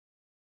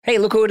Hey,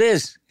 look who it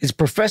is. It's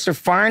Professor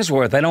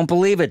Farnsworth. I don't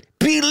believe it.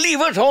 Believe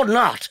it or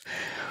not.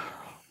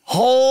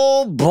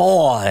 Oh,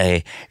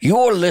 boy.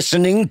 You're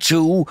listening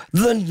to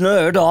the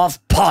Nerd Off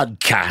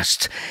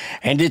Podcast.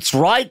 And it's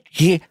right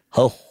here.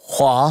 I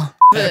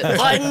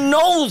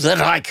know that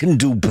I can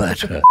do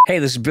better. Hey,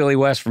 this is Billy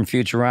West from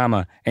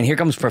Futurama. And here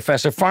comes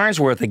Professor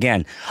Farnsworth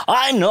again.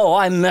 I know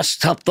I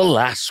messed up the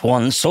last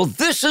one, so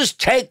this is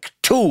take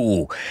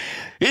 2.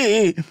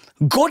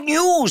 Good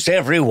news,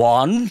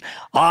 everyone.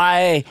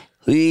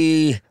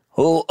 You're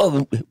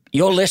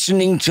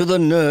listening to the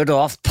Nerd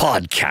Off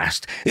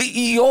Podcast.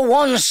 Your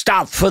one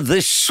stop for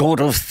this sort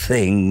of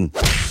thing.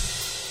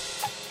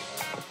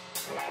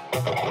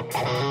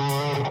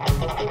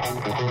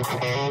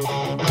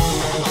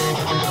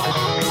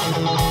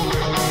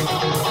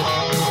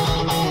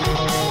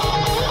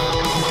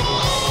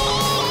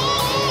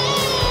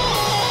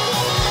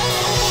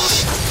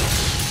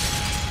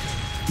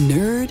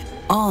 Nerd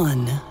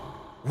On.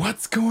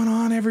 What's going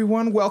on,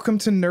 everyone? Welcome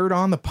to Nerd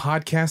On, the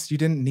podcast you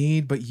didn't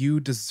need, but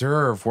you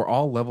deserve, where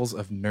all levels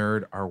of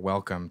nerd are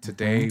welcome.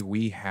 Today,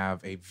 we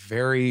have a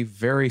very,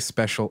 very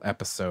special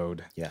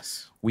episode.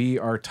 Yes. We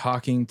are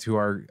talking to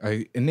our,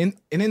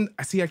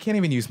 see, I can't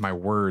even use my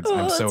words.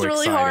 I'm so it's excited.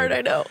 really hard,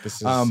 I know.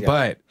 This is,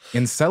 But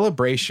in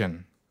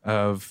celebration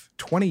of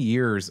 20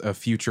 years of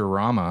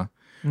Futurama,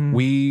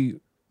 we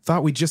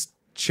thought we'd just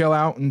chill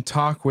out and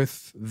talk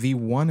with the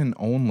one and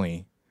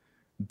only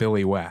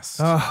Billy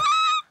West.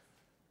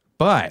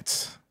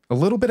 But a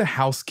little bit of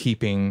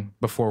housekeeping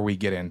before we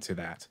get into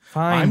that.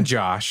 Fine. I'm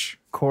Josh.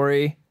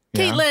 Corey.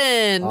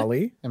 Caitlin.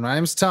 Ollie. And my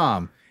name's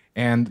Tom.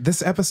 And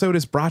this episode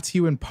is brought to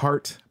you in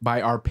part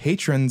by our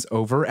patrons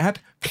over at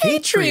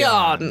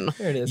Patreon.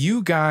 There it is.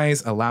 You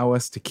guys allow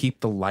us to keep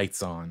the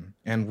lights on,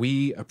 and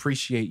we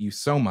appreciate you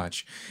so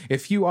much.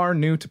 If you are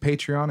new to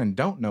Patreon and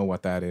don't know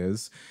what that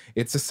is,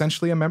 it's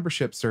essentially a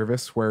membership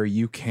service where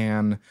you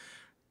can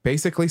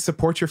basically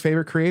support your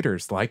favorite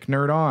creators like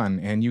Nerd On,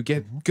 and you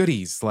get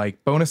goodies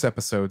like bonus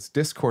episodes,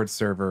 Discord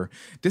server,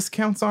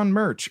 discounts on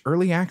merch,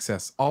 early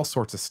access, all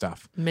sorts of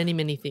stuff. Many,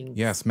 many things.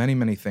 Yes, many,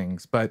 many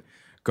things. But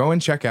go and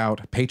check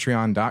out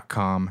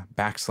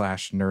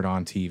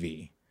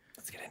patreon.com/NerdOnTV.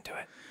 Let's get into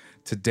it.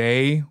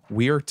 Today,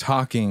 we are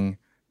talking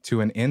to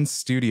an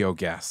in-studio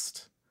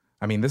guest.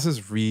 I mean, this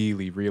is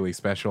really, really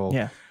special.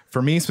 Yeah.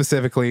 For me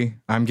specifically,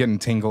 I'm getting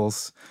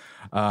tingles.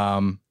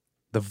 The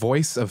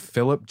voice of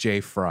Philip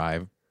J.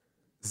 Fry,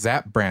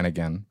 Zap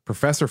Brannigan,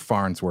 Professor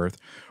Farnsworth,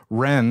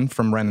 Ren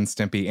from Ren and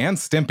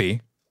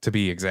Stimpy, to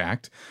be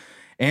exact,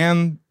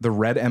 and the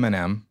Red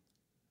M&M,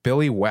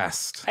 Billy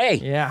West. Hey,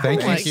 Yeah.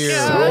 Thank my you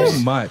gosh. so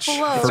much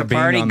Hello. for there's a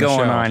being party on the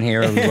going show. on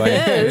here, everybody.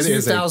 It is a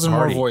 2,000 more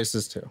party.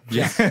 voices, too.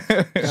 Yeah.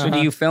 So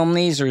do you film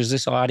these or is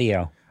this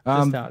audio?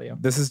 Just audio.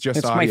 This is just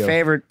It's audio. my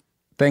favorite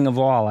thing of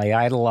all. I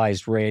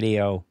idolized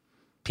radio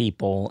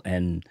people,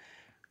 and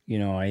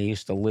I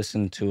used to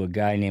listen to a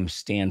guy named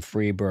Stan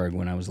Freberg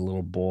when I was a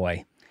little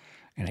boy,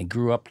 and I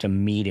grew up to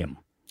meet him.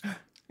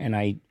 And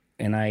I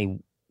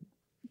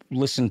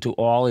listened to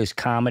all his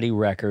comedy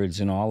records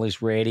and all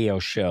his radio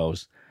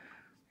shows.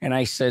 And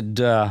I said,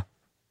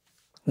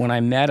 when I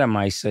met him,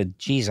 I said,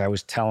 geez, I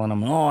was telling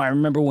him, I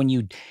remember when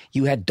you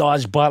had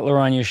Dawes Butler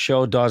on your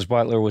show. Dawes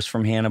Butler was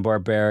from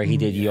Hanna-Barbera. He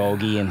did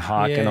Yogi and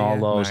Huck and all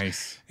those.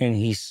 Nice. And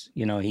he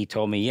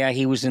told me,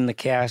 he was in the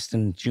cast,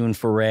 and June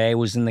Foray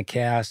was in the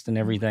cast and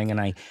everything.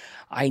 And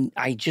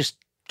I just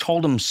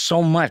told him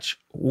so much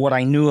what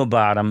I knew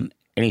about him.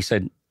 And he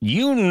said,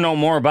 you know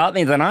more about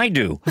me than I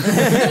do.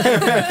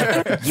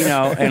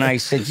 And I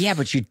said, yeah,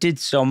 but you did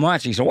so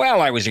much. He said, well,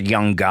 I was a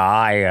young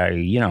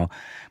guy,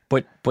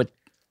 but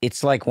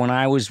it's like when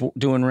I was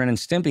doing Ren and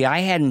Stimpy, I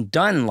hadn't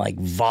done like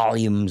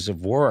volumes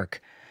of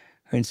work.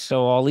 And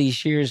so all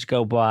these years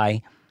go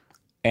by,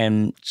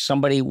 and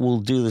somebody will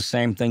do the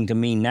same thing to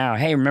me now.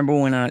 Hey, remember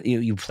when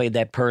you played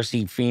that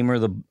Percy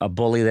Femur, a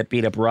bully that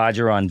beat up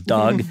Roger on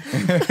Doug?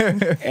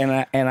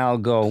 and I'll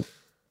go,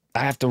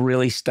 I have to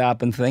really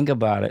stop and think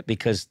about it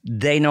because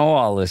they know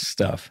all this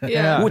stuff.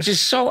 Yeah. Which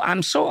is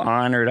I'm so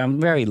honored. I'm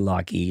very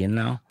lucky, It's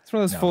one of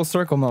those full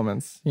circle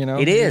moments, It You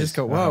is. just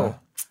go, whoa.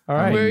 All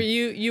right. Where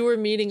you were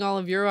meeting all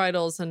of your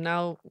idols, and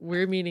now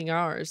we're meeting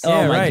ours.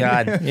 Oh, my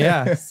right. God.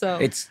 Yeah. So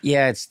It's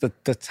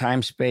the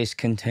time-space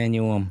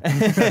continuum. Time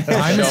is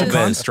a Showbiz.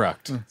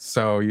 construct,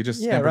 so you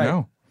just never right.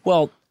 know.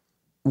 Well,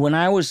 when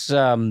I was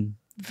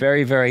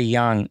very, very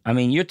young, I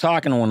mean, you're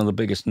talking to one of the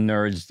biggest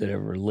nerds that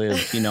ever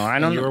lived. I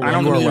don't. You are I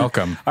don't mean,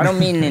 welcome. I don't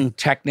mean in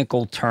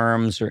technical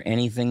terms or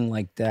anything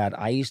like that.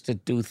 I used to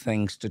do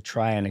things to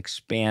try and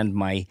expand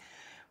my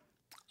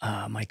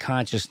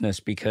consciousness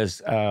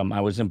because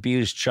I was an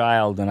abused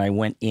child and I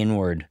went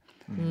inward.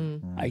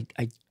 I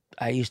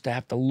used to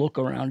have to look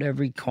around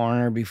every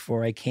corner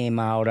before I came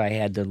out. I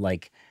had to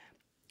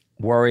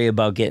worry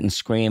about getting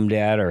screamed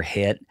at or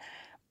hit.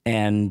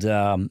 And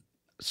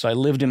so I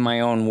lived in my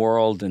own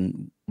world.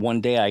 And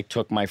one day I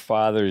took my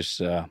father's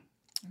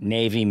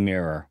Navy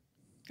mirror.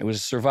 It was a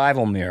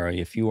survival mirror.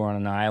 If you were on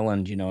an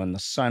island, and the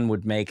sun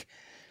would make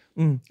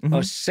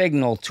a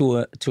signal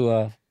to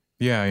a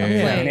Yeah, yeah, Yeah.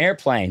 yeah. an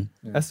airplane,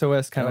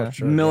 SOS kind of.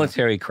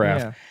 military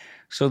craft. Yeah.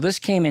 So this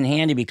came in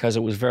handy because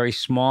it was very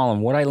small.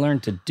 And what I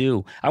learned to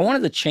do, I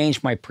wanted to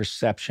change my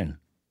perception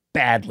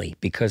badly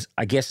because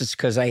I guess it's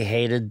because I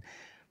hated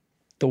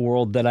the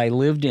world that I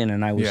lived in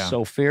and I was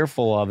so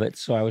fearful of it.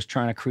 So I was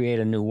trying to create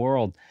a new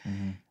world.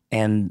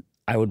 And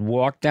I would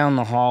walk down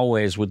the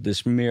hallways with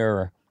this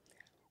mirror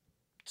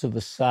to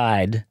the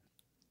side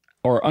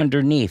or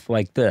underneath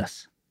like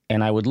this.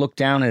 And I would look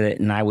down at it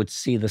and I would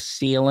see the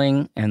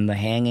ceiling and the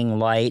hanging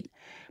light,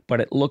 but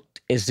it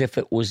looked as if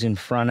it was in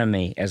front of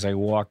me. As I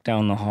walked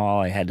down the hall,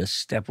 I had to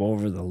step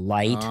over the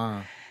light,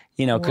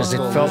 you know, because it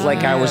felt like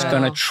I was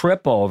going to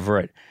trip over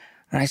it.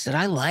 And I said,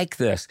 I like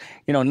this.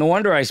 You know, no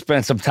wonder I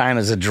spent some time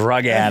as a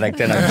drug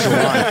addict and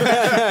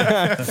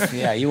a drunk.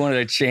 Yeah, you wanted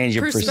to change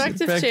your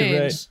Perspective Perspective,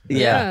 change. right.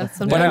 Yeah. But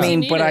sometimes I you mean,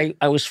 need but it.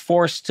 I was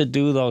forced to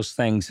do those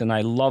things and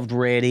I loved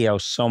radio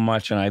so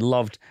much and I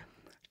loved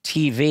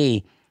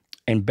TV.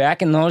 And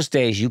back in those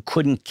days, you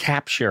couldn't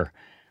capture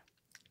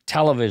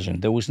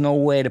television. There was no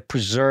way to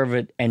preserve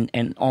it and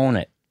own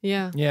it.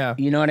 Yeah. Yeah.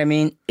 You know what I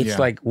mean? It's Yeah.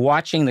 like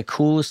watching the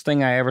coolest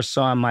thing I ever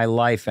saw in my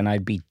life and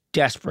I'd be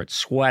desperate,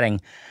 sweating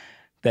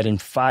that in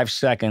 5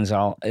 seconds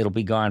it'll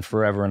be gone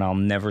forever and I'll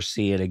never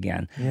see it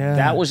again. Yeah.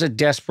 That was a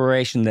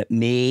desperation that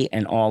me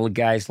and all the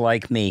guys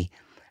like me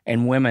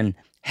and women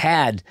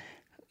had.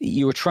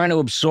 You were trying to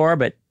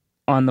absorb it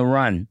on the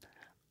run.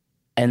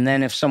 And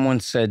then if someone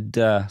said,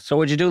 so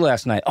what'd you do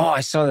last night? Oh,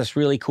 I saw this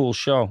really cool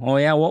show. Oh,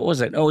 yeah, what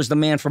was it? Oh, it was The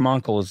Man from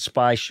U.N.C.L.E., it's a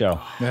spy show.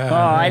 Oh,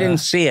 I didn't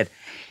see it.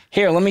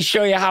 Here, let me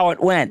show you how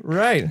it went.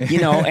 Right. You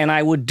know, and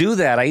I would do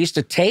that. I used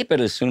to tape it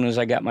as soon as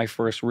I got my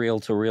first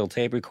reel-to-reel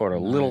tape recorder, a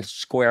little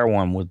square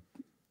one with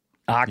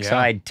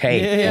oxide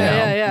tape. Yeah, you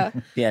know? Yeah.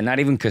 Yeah, not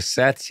even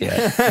cassettes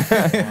yet.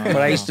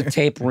 But I used to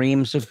tape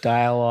reams of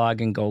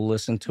dialogue and go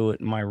listen to it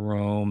in my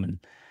room.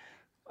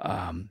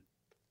 And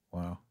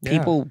Wow.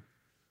 people,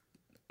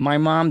 my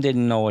mom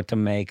didn't know what to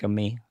make of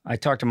me. I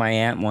talked to my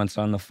aunt once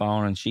on the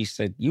phone and she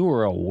said, you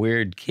were a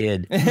weird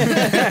kid.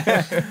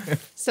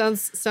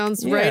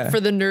 Sounds Yeah. right for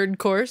the nerd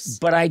course.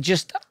 But I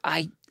just,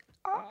 I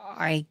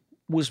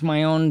was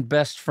my own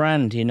best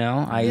friend, you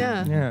know?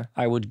 Yeah. Yeah.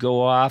 I would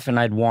go off and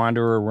I'd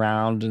wander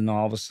around and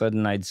all of a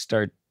sudden I'd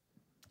start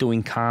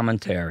doing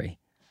commentary.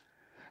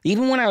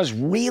 Even when I was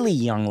really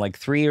young, like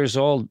 3 years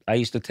old, I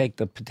used to take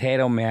the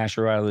potato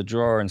masher out of the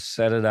drawer and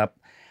set it up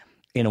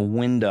in a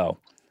window.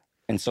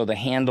 And so the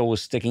handle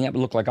was sticking up. It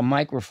looked like a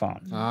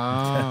microphone.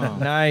 Oh.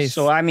 Nice.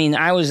 So, I mean,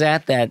 I was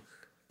at that,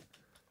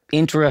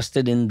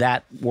 interested in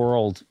that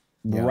world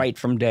right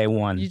from day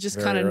one. You just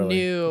Very kind of early.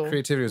 knew,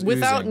 Creativity was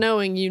without oozing.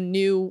 knowing, you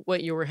knew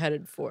what you were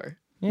headed for.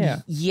 yeah.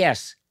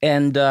 Yes.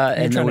 And there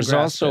trying to was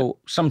grasp also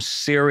some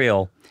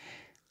cereal.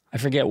 I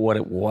forget what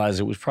it was.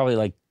 It was probably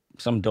like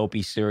some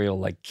dopey cereal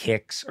like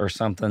Kix or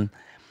something.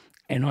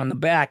 And on the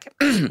back,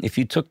 if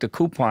you took the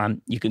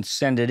coupon, you could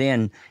send it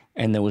in,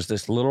 and there was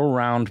this little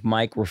round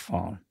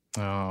microphone.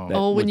 Oh. that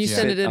Oh, when would you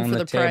send sit it in on for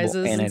the table, prizes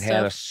and and it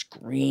had a stuff.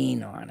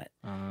 screen on it.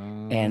 Oh.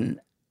 And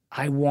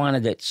I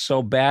wanted it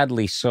so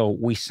badly, so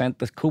we sent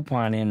the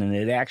coupon in, and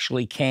it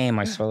actually came.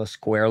 I saw the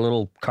square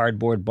little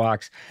cardboard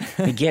box.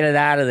 You get it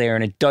out of there,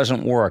 and it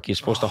doesn't work. You're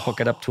supposed to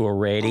hook it up to a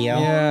radio,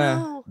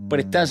 Yeah. Oh, but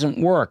it doesn't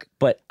work.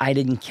 But I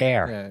didn't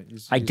care. Yeah,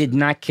 I did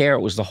not care.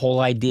 It was the whole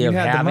idea You of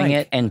had the having mic.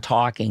 it and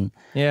talking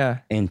Yeah.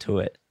 into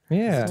it.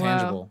 Yeah. It's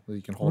tangible that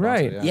you can hold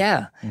Right. on to.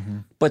 Yeah. Mm-hmm.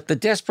 But the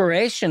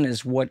desperation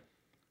is what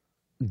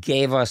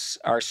gave us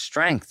our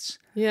strengths.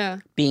 yeah.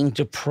 Being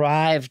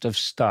deprived of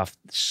stuff.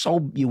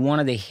 So you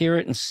wanted to hear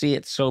it and see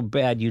it so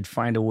bad you'd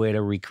find a way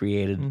to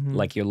recreate it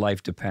like your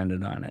life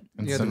depended on it.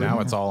 And Yeah, so the now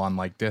room- it's all on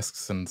like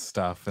discs and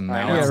stuff. And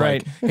now know. it's Yeah,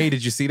 like, hey,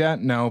 did you see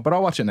that? No, but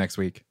I'll watch it next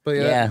week. But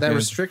yeah, Yeah. that Yeah.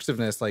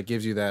 restrictiveness like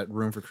gives you that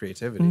room for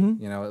creativity.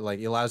 You know, like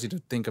it allows you to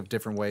think of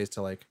different ways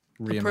to like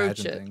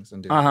Approach reimagine it. things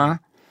and do. Uh-huh.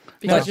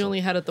 Because you only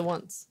had it the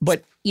once.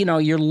 But, you know,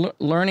 you're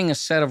learning a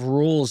set of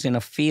rules in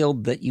a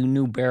field that you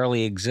knew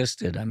barely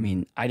existed. I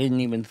mean, I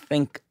didn't even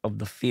think of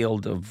the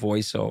field of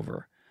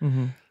voiceover.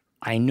 Mm-hmm.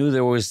 I knew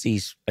there was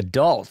these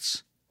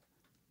adults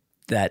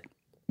that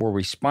were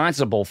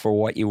responsible for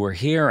what you were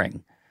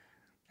hearing.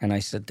 And I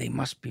said, they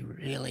must be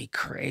really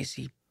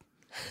crazy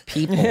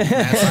people.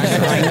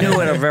 I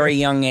knew at a very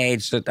young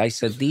age that I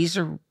said, these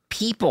are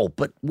people,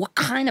 but what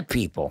kind of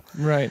people?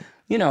 Right.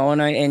 You know,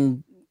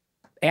 and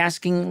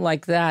asking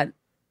like that,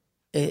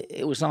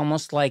 it was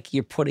almost like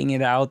you're putting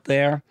it out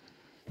there,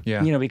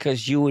 Yeah. you know,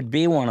 because you would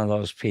be one of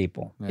those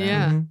people.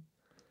 Yeah. Mm-hmm.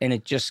 And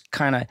it just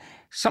kind of,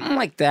 something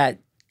like that,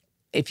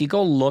 if you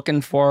go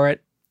looking for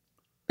it,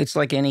 it's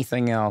like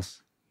anything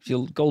else. If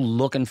you go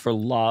looking for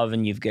love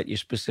and you've got your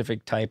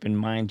specific type in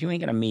mind, you ain't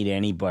going to meet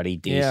anybody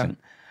decent.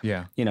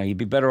 Yeah. You know, you'd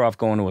be better off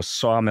going to a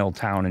sawmill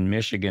town in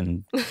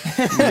Michigan, you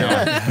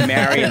know,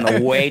 marrying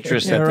the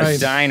waitress Yeah, at the right.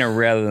 diner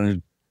rather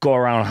than go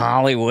around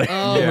Hollywood.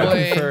 Oh, Yeah. boy.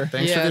 Thanks for Thanks for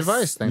the Yes.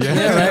 advice. Thanks. Yeah.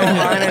 For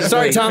the Honestly.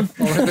 Sorry, Tom.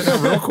 I'll hit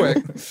that real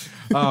quick.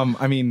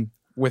 I mean,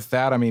 with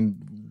that, I mean,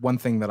 one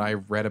thing that I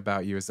read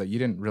about you is that you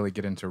didn't really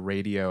get into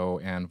radio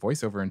and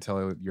voiceover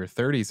until your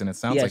 30s. And it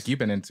sounds Yes. like you've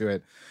been into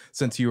it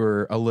since you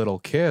were a little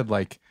kid.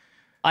 Like,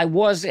 I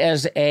was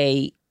as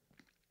a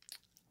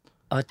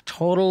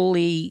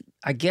totally,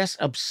 I guess,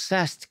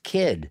 obsessed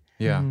kid.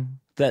 Yeah.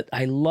 That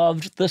I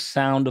loved the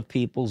sound of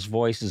people's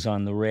voices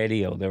on the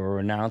radio. There were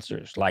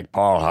announcers like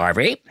Paul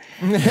Harvey.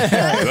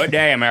 Good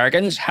day,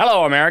 Americans.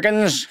 Hello,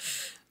 Americans.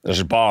 This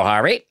is Paul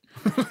Harvey.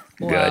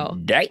 Wow.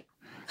 Good day.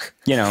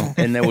 You know,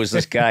 and there was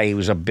this guy,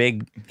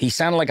 he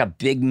sounded like a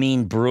big,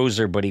 mean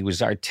bruiser, but he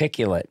was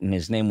articulate, and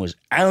his name was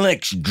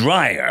Alex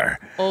Dreyer.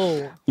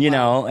 Oh. You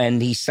know,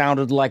 and he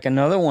sounded like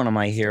another one of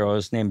my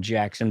heroes named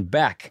Jackson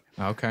Beck.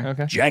 Okay.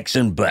 Okay.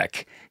 Jackson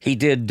Beck. He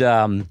did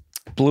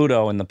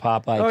Bluto in the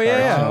Popeye Oh,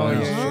 yeah.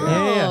 cartoons.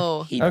 Yeah.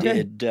 Oh. He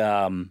Okay. did,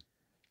 oh,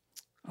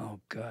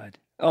 God.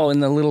 Oh,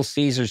 in the Little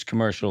Caesars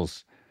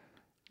commercials.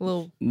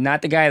 Little.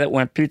 Not the guy that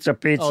went pizza,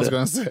 pizza. I was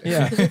gonna say.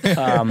 Yeah.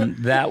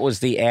 That was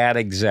the ad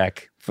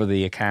exec for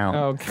the account.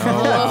 Okay.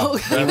 Oh.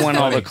 He won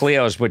all the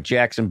Cleos, but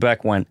Jackson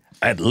Beck went,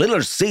 at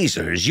Little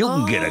Caesars, you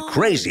can get a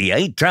crazy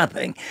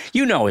 8-topping.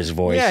 You know his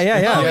voice. Yeah.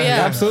 Oh,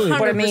 yeah. Absolutely.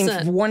 But I mean,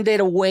 100%. one day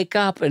to wake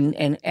up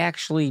and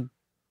actually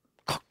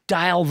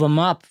dial them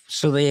up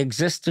so they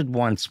existed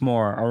once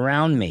more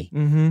around me,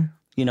 Mm-hmm.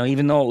 you know,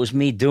 even though it was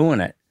me doing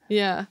it,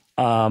 Yeah.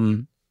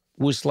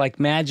 was like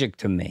magic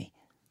to me.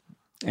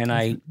 And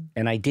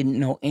I didn't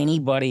know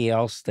anybody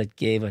else that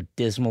gave a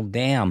dismal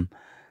damn,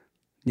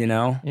 you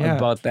know, Yeah.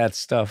 about that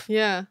stuff.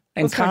 Yeah.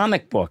 And What's like-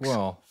 comic books.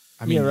 Well,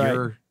 I mean, Yeah,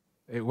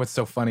 right. what's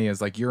so funny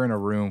is like you're in a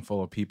room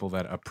full of people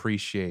that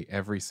appreciate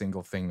every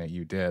single thing that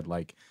you did.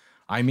 Like,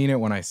 I mean it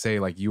when I say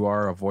like you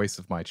are a voice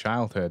of my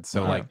childhood.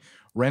 So like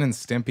Ren and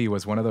Stimpy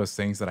was one of those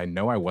things that I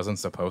know I wasn't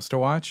supposed to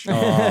watch,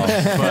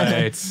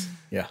 but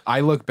Yeah. I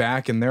look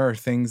back and there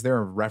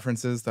are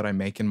references that I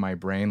make in my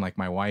brain. Like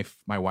my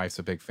wife's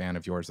a big fan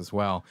of yours as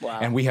well, Wow.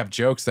 and we have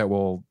jokes that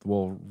will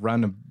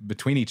run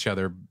between each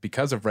other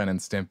because of Ren and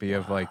Stimpy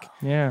of like,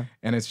 Yeah.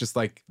 and it's just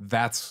like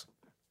that's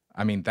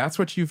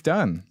what you've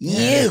done.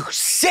 You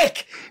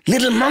sick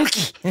little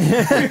monkey.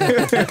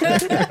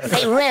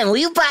 Hey, Ren, will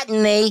you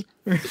button me?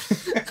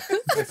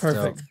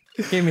 Perfect.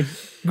 Gave me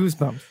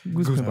goosebumps.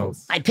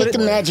 Goosebumps. I picked the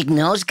magic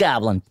nose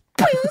goblin.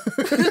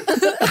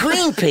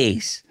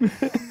 Greenpeace.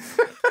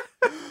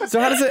 So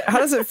how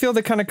does it feel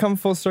to kind of come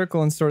full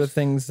circle and sort of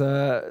things,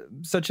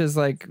 such as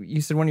like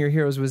you said one of your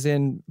heroes was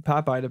in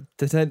Popeye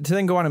to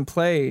then go on and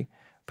play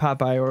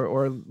Popeye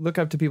or look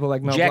up to people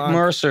like Mel Jack Blanc.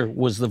 Mercer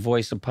was the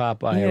voice of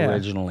Popeye Yeah.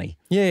 originally.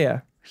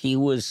 Yeah. He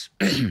was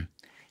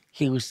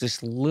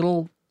this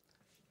little,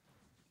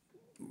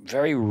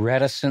 very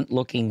reticent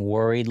looking,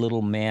 worried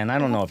little man. I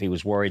don't know if he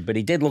was worried, but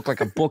he did look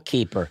like a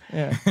bookkeeper.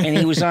 Yeah. And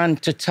he was on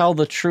To Tell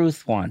the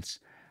Truth once.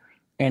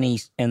 And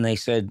they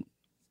said,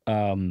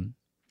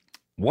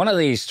 one of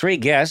these three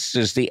guests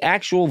is the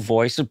actual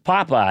voice of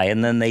Popeye.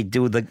 And then they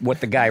do what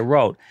the guy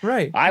wrote.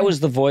 Right. I was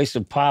the voice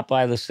of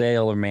Popeye the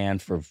Sailor Man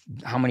for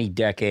how many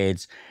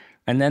decades?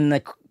 And then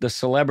the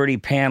celebrity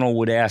panel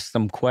would ask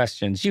them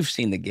questions. You've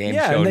seen the game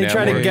Yeah, show and they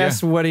try to network.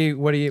 guess what he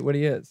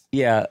is.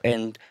 Yeah,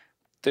 and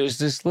there's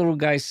this little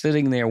guy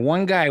sitting there.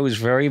 One guy was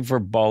very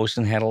verbose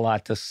and had a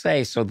lot to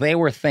say. So they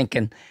were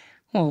thinking,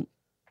 well,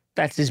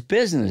 that's his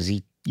business.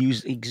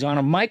 He's on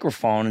a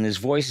microphone and his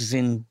voice is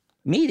in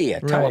media,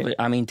 Right.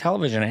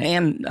 television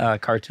and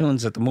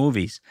cartoons at the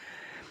movies.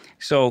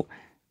 So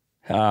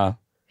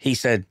he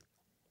said,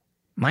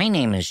 my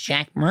name is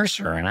Jack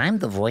Mercer and I'm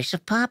the voice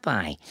of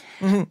Popeye.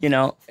 You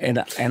know, and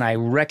I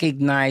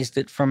recognized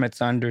it from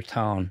its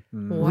undertone.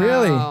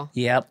 Really? Wow.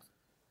 Yep.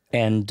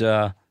 And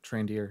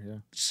Trained ear. Yeah.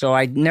 so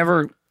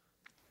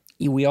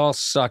we all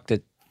sucked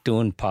at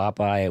doing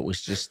Popeye. It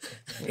was just,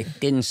 it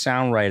didn't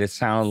sound right. It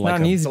sounded Not like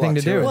an a easy thing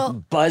to do.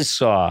 Well,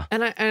 buzzsaw.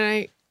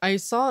 and I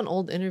saw an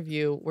old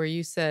interview where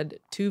you said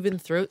tube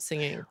and throat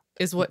singing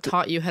is what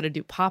taught you how to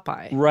do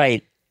Popeye.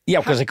 Right. Yeah,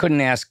 because I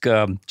couldn't ask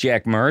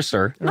Jack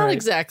Mercer. Not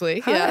exactly.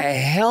 How Yeah. the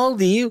hell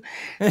do you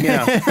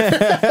know?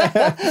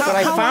 But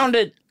I found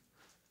it,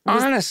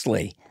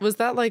 honestly. Was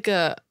that like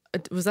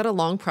was that a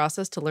long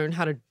process to learn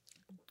how to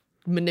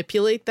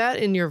manipulate that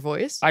in your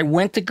voice? I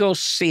went to go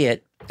see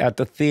it at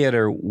the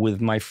theater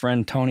with my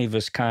friend Tony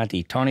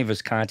Visconti. Tony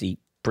Visconti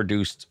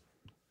produced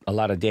a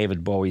lot of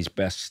David Bowie's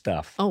best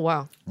stuff. Oh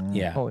wow.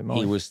 Yeah, Holy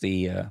moly. he was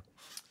the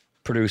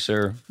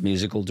producer,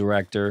 musical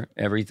director,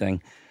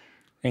 everything.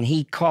 And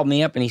he called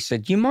me up and he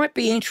said, "You might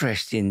be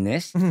interested in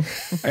this."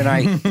 and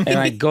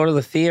I go to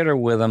the theater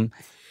with him,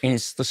 and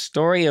it's the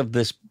story of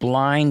this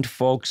blind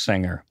folk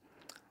singer,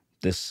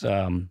 this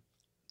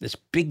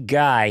big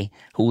guy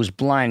who was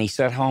blind. He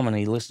sat home and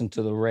he listened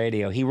to the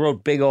radio. He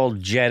wrote Big Old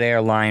Jet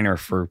Airliner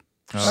for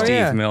Steve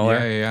yeah.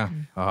 Miller. Yeah.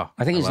 Oh,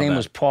 I think his love name that.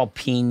 was Paul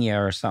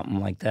Pena or something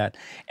like that.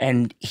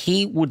 And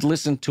he would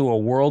listen to a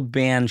world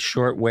band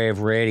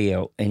shortwave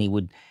radio, and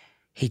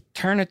he'd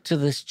turn it to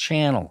this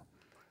channel,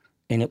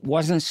 and it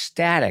wasn't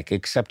static,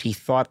 except he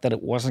thought that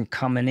it wasn't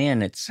coming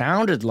in. It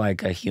sounded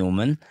like a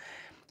human,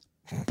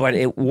 but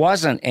it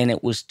wasn't, and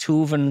it was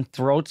Tuvan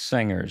throat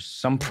singers,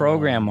 some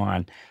program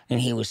on, and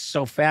he was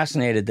so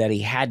fascinated that he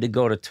had to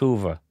go to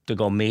Tuva to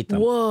go meet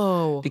them.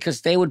 Whoa.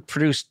 Because they would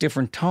produce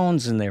different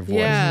tones in their voice.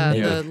 Yeah.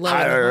 They The would, low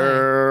and the high.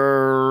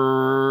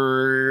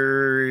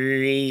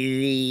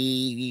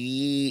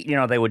 you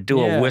know, they would do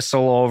Yeah. a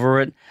whistle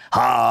over it.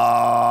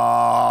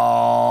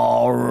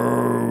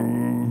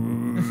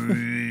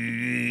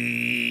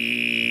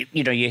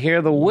 You know, you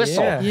hear the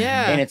whistle. Yeah.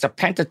 Yeah. And it's a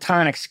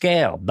pentatonic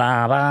scale.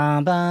 Ba,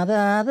 ba, ba,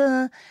 ba,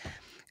 ba.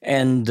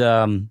 And,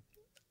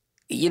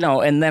 you know,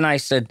 and then I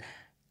said,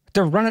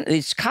 they're running,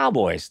 it's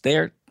cowboys.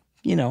 They're,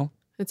 you know,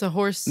 It's a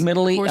horse.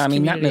 Middle East, horse I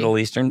mean, not community. Middle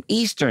Eastern,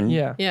 Eastern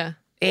Yeah. Yeah.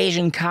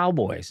 Asian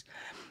cowboys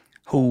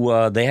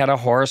who they had a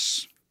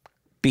horse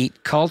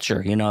beat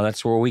culture. You know,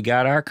 that's where we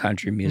got our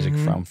country music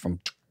from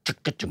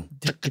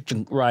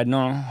riding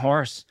on a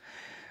horse.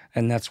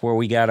 And that's where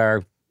we got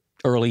our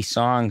early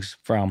songs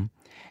from.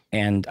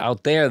 And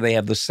out there, they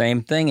have the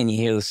same thing, and you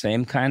hear the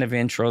same kind of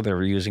intro. They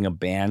were using a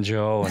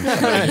banjo,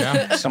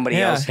 and somebody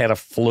Yeah. else had a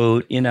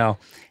flute, you know,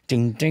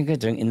 ding, ding,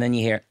 ding, and then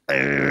you hear, A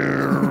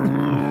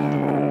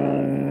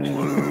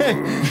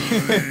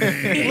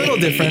little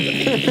different.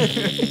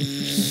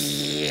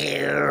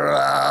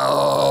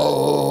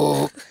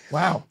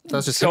 Wow.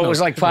 That's just so it was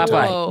like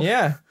Popeye. Whoa.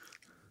 Yeah.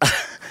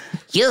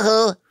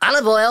 Yoo-hoo,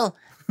 olive oil.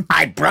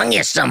 I brung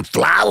you some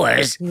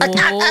flowers. Whoa.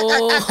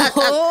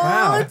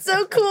 Wow. It's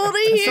so cool to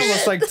It's hear.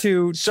 almost like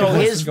two So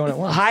voices his going at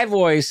once. high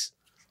voice,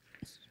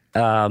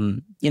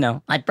 you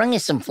know, I brung you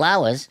some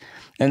flowers,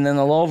 and then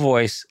the low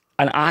voice,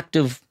 an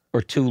octave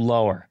or two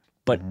lower,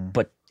 but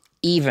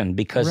even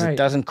because Right. it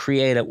doesn't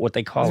create what they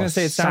I was call gonna a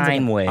say it sounds like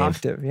sine an wave.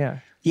 octave. Yeah.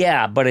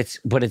 Yeah, but it's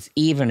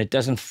even. It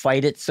doesn't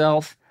fight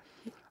itself.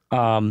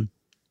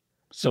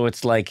 So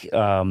it's like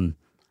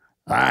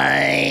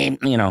I,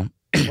 you know,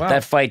 Wow.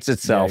 that fights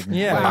itself.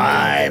 Yeah.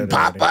 I'm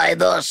Popeye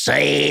the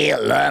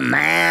Sailor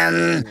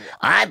Man.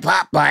 I'm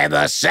Popeye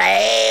the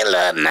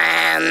Sailor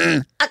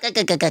Man.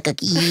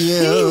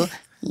 You.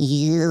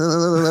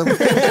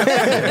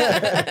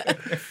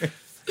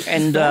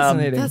 And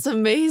Fascinating. That's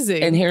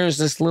amazing. and here's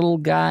this little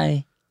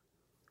guy.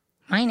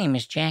 My name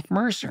is Jack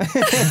Mercer.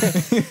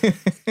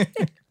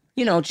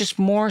 You know, just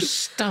more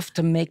stuff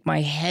to make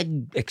my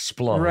head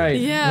explode. Right.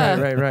 Yeah.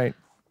 Right.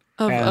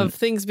 of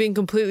things being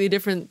completely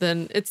different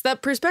than it's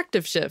that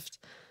perspective shift.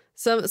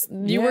 So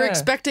you were Yeah.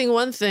 expecting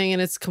one thing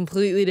and it's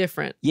completely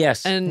different.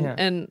 Yes. And Yeah.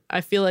 and I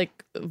feel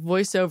like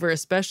voiceover,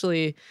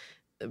 especially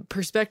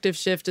perspective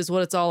shift, is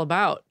what it's all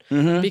about.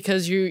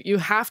 Because you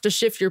have to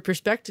shift your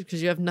perspective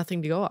because you have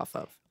nothing to go off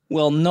of.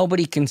 Well,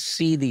 nobody can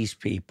see these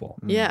people.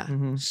 Yeah.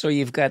 So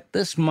you've got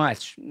this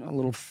much, a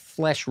little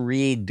flesh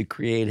reed to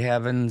create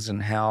heavens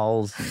and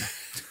hells. And,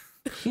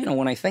 you know,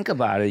 when I think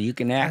about it, you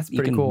can act, That's you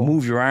pretty can cool.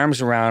 move your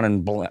arms around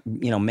and,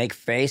 you know, make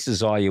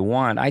faces all you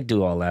want. I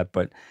do all that,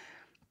 but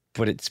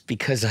it's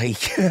because I,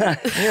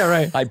 Yeah.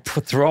 Right. I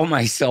throw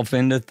myself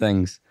into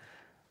things.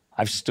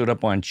 I've stood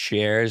up on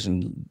chairs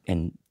and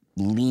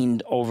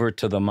leaned over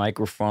to the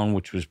microphone,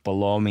 which was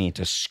below me,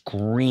 to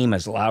scream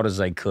as loud as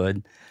I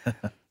could.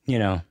 You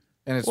know.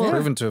 And it's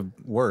proven to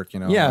work, you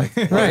know. Yeah,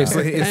 like, right.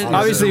 And-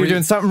 Obviously, you're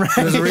doing something right.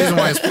 There's a reason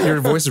why your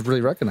voice is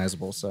really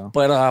recognizable. So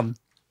But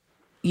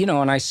you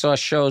know, and I saw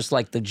shows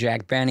like the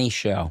Jack Benny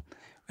show,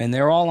 and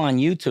they're all on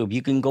YouTube.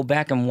 You can go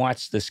back and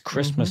watch this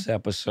Christmas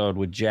episode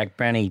with Jack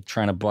Benny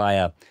trying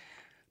to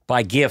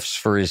buy gifts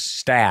for his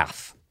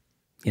staff.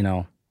 You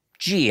know,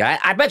 gee,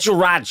 I bet you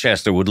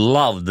Rochester would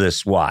love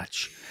this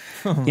watch.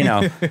 You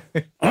know,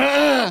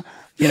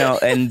 you know,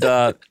 and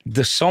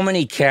there's so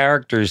many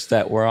characters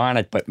that were on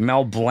it, but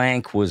Mel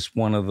Blanc was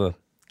one of the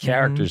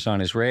characters on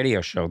his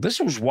radio show. This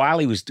was while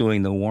he was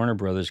doing the Warner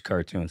Brothers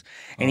cartoons,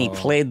 and he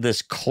played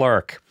this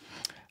clerk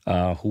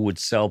who would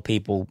sell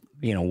people,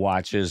 you know,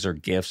 watches or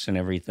gifts and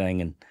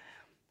everything. And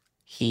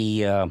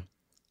he,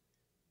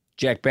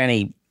 Jack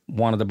Benny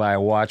wanted to buy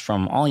a watch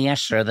from him. Oh,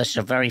 yes, sir, this is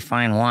a very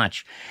fine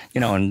watch.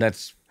 You know, and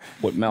that's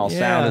what Mel Yeah.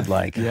 sounded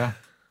like. Yeah.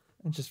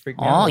 It just freaked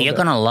me out a Oh, little you're bit.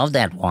 going to love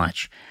that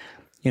watch.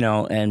 You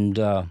know, and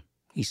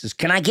he says,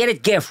 can I get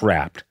it gift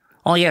wrapped?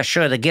 Oh, yeah,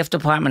 sure. The gift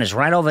department is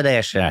right over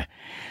there, sir.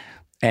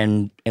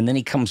 And then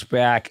he comes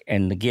back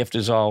and the gift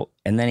is all,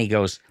 and then he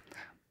goes,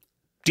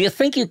 do you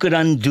think you could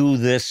undo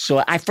this?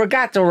 So I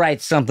forgot to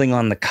write something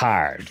on the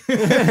card.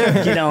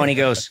 You know, and he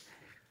goes,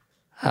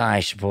 I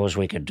suppose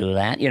we could do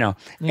that, you know.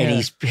 Yeah. And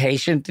he's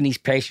patient and he's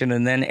patient.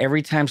 And then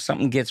every time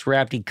something gets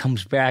wrapped, he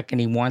comes back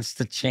and he wants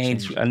to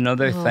change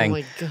another Oh thing.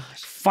 my gosh.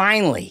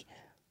 Finally,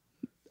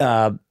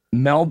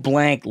 Mel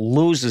Blanc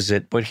loses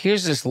it, but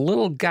here's this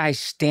little guy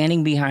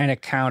standing behind a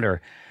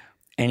counter,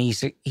 and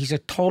he's a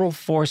total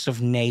force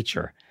of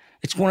nature.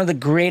 It's one of the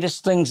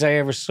greatest things I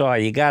ever saw.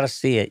 You got to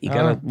see it. You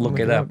got to look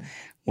it up.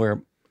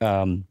 Where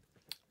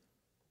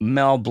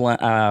Mel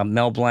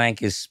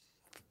Blanc is,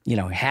 you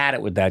know, had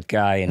it with that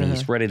guy, and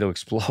he's ready to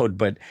explode.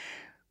 But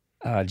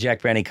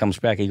Jack Benny comes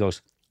back. He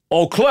goes,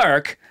 "Oh,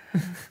 clerk,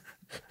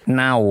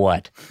 now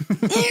what?"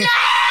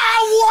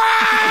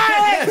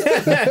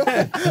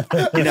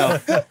 You know,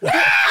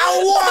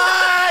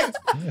 what?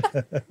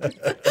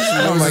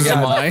 Oh my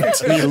God.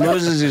 He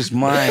loses his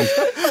mind.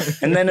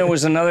 And then there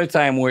was another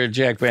time where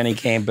Jack Benny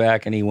came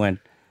back and he went,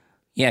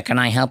 yeah, can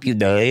I help you?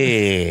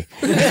 Just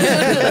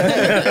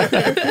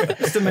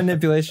a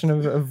manipulation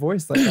of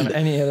voice, like on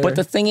any other. But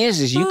the thing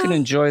is you can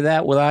enjoy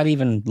that without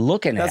even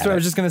looking That's at what I it.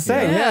 was just gonna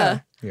say. Yeah.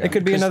 Yeah. It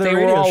could be 'Cause another they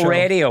radio were all show.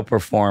 radio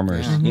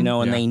performers, you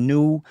know, and Yeah. they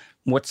knew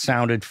what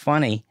sounded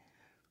funny,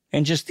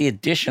 and just the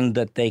addition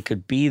that they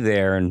could be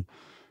there and,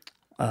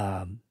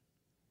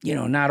 you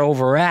know, not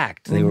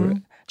overact. They were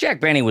Jack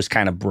Benny was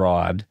kind of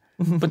broad,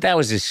 but that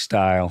was his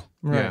style.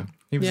 Yeah.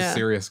 He was Yeah. a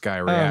serious guy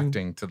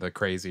reacting to the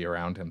crazy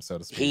around him, so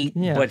to speak.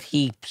 But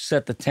he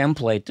set the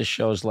template to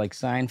shows like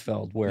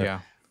Seinfeld,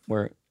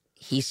 where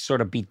he's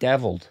sort of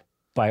bedeviled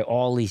by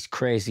all these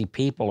crazy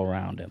people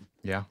around him.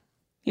 Yeah.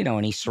 You know,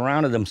 and he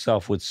surrounded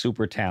himself with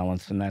super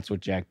talents, and that's what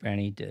Jack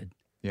Benny did.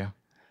 Yeah.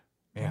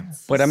 Yeah.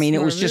 But I mean, it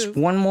Smart was just move.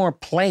 one more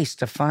place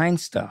to find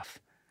stuff.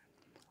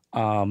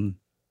 And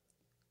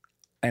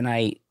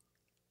I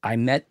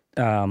met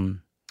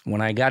when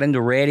I got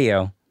into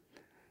radio,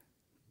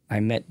 I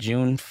met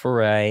June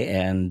Foray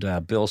and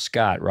Bill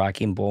Scott,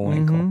 Rocky and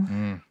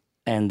Bullwinkle,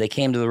 and they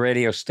came to the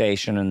radio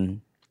station,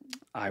 and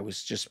I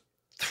was just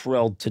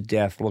thrilled to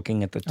death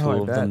looking at the two I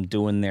of them bet.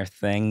 doing their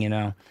thing, you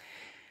know.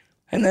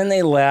 And then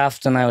they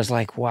left, and I was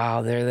like,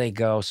 wow, there they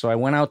go. So I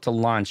went out to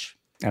lunch,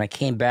 and I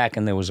came back,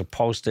 and there was a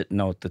Post-it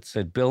note that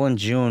said, Bill and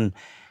June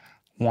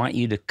want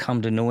you to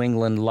come to New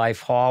England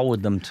Life Hall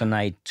with them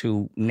tonight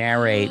to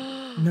narrate,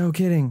 No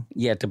kidding.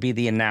 to be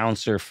the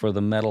announcer for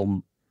the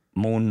Metal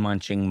Moon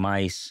Munching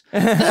Mice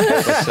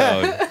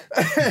episode.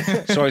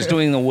 So I was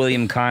doing the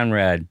William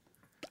Conrad.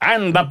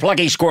 And the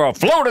plucky squirrel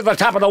flew to the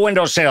top of the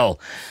windowsill.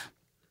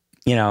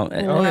 You know,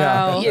 Oh,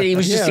 yeah. he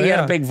was just, Yeah, he had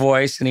yeah. a big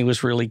voice, and he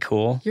was really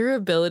cool. Your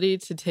ability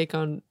to take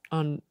on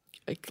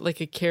like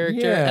a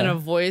character Yeah. and a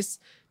voice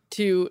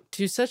to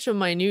such a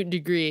minute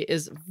degree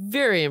is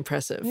very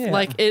impressive. Yeah.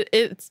 Like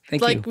it's Thank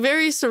like you.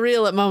 very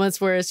surreal at moments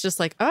where it's just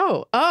like,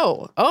 oh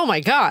my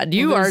God,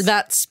 you are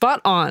that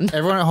spot on.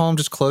 Everyone at home,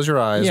 just close your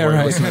eyes Yeah, while you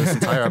right. listen to this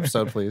entire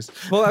episode, please.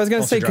 Well, I was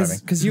going to Also say, driving.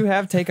 because you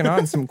have taken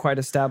on some quite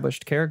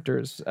established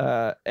characters,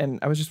 and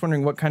I was just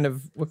wondering what kind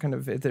of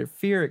either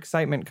fear,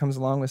 excitement comes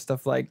along with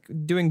stuff like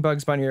doing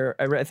Bugs Bunny. Or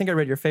I think I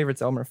read your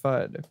favorite's Elmer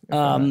Fudd, if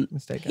I'm not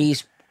mistaken.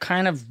 He's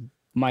kind of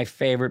my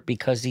favorite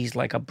because he's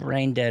like a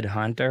brain dead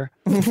hunter.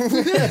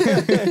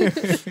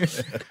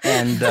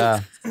 And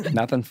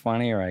nothing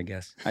funnier, I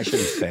guess. I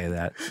shouldn't say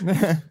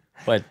that.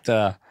 But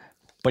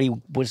he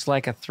was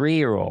like a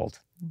 3-year-old.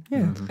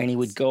 Yeah. And he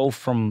would go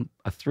from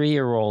a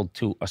 3-year-old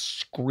to a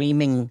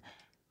screaming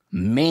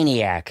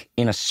maniac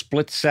in a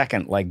split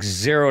second, like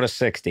 0 to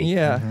 60.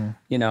 Yeah.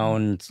 You know,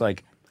 and it's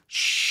like,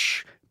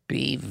 shh,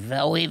 be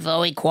very,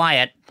 very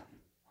quiet.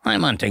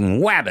 I'm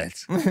hunting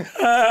rabbits.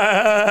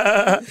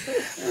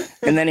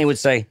 And then he would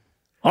say,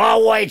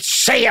 oh, wait,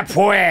 say it,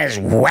 pues,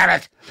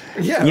 rabbit.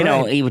 Yeah. You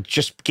know, right. he would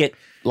just get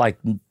like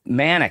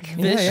manic.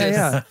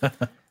 Yeah.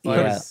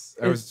 Yeah.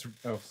 I was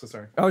so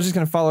sorry. I was just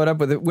gonna follow it up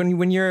with it.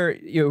 When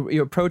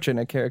you approaching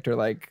a character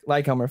like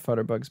Elmer Fudd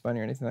or Bugs Bunny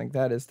or anything like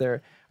that, is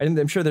there?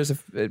 I'm sure there's a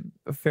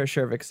fair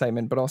share of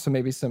excitement, but also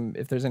maybe some,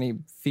 if there's any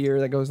fear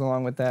that goes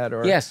along with that.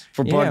 Or Yes,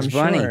 for Bugs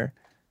Bunny. Sure.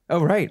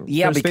 Oh right.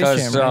 Yeah, For Space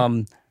because Jam,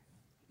 right?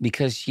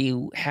 because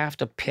you have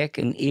to pick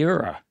an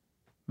era.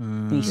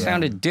 He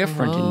sounded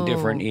different in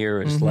different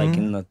eras, like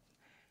in the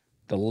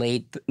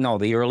early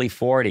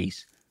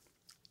 40s.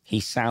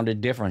 He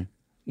sounded different.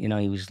 You know,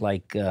 he was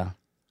like,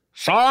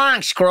 so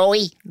long,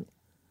 Screwy.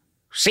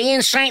 See you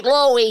in St.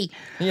 Louis.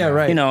 Yeah,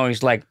 right. You know,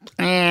 he's like,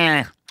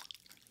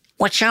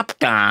 what's up,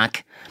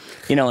 Doc?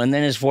 You know, and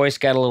then his voice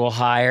got a little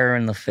higher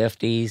in the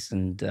 50s,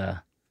 and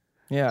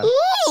yeah.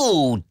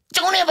 ooh,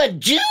 don't ever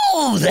do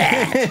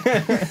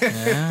that.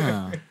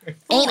 Yeah.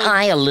 Ain't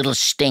I a little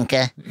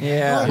stinker?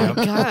 Yeah. Oh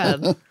my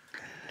God.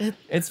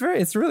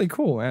 It's really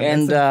cool,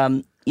 man.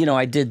 And you know,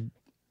 I did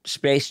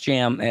Space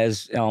Jam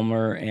as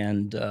Elmer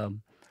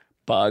and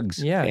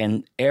Bugs. Yeah.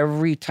 And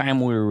every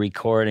time we were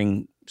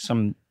recording,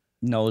 some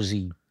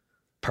nosy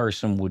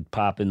person would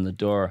pop in the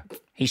door.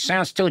 He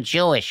sounds too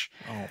Jewish.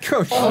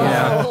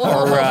 Yeah.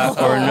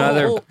 Or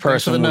another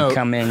person would note.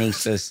 come in. He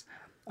says,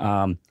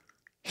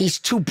 he's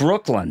too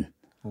Brooklyn.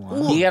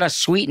 You got to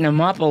sweeten him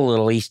up a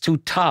little. He's too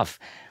tough.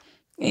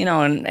 You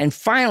know, and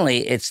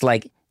finally it's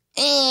like,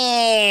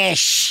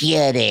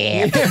 shut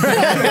up.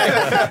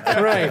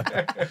 Right.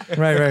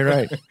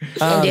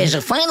 And there's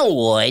a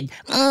final word.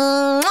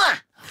 Mwah!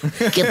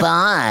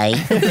 Goodbye.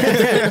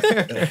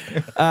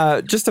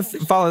 Just to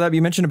follow that up,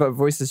 you mentioned about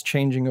voices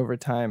changing over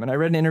time, and I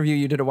read an interview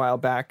you did a while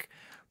back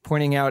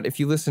pointing out if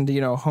you listen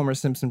to Homer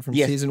Simpson from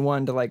Yes. season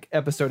 1 to like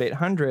episode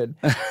 800,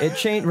 it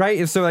changed,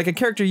 right? So like a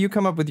character you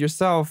come up with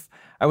yourself,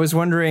 I was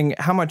wondering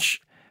how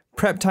much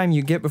prep time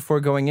you get before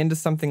going into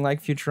something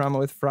like Futurama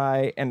with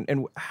Fry, and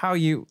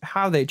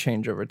how they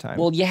change over time.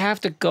 Well, you have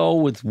to go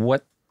with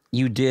what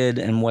you did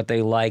and what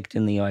they liked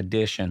in the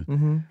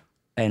audition.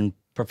 And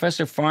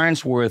Professor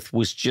Farnsworth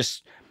was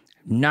just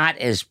not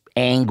as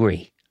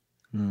angry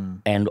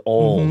and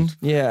old,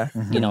 yeah.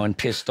 you know, and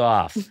pissed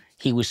off.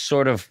 He was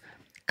sort of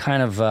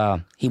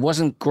he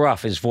wasn't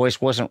gruff. His voice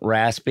wasn't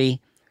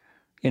raspy.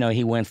 You know,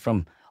 he went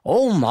from,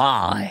 oh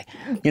my,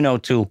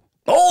 to,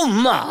 oh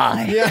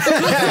my.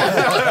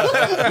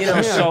 You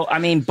know, so, I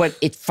mean, but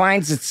it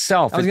finds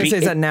itself. I was going to say,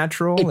 is that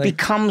natural? It Like-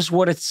 becomes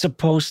what it's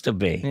supposed to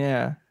be.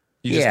 yeah.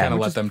 You just Yeah. kind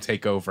of let them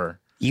take over.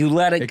 you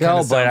let it go.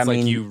 kinda But I sounds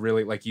mean, like you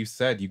really, like you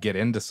said, you get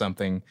into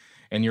something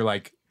and you're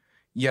like,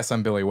 yes,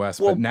 I'm Billy West,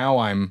 Well, but now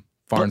I'm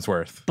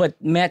Farnsworth.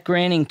 but Matt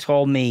Groening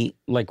told me,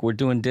 like, we're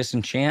doing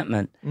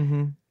Disenchantment,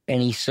 and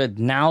he said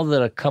now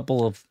that a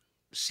couple of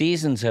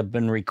seasons have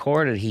been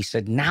recorded, he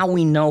said now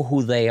we know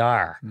who they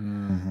are,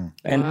 and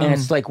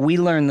it's like we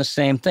learn the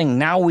same thing.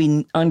 Now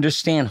we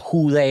understand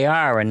who they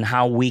are and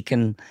how we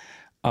can,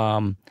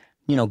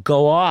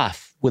 go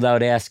off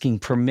without asking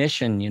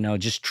permission.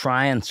 Just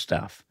trying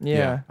stuff.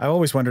 Yeah. I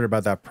always wondered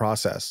about that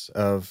process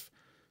of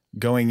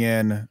going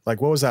in.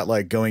 Like, what was that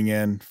like going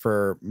in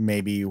for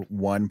maybe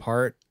one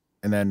part?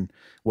 And then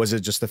was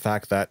it just the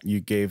fact that you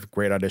gave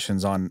great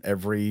auditions on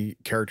every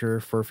character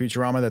for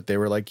Futurama that they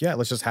were like, yeah,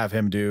 let's just have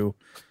him do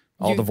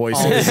all the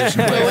voices?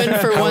 Go in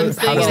for one how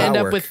thing does and end that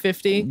up work? with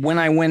 50. When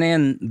I went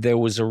in, there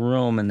was a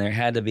room, and there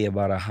had to be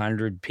about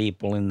 100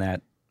 people in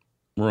that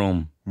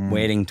room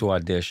waiting to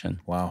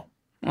audition. Wow.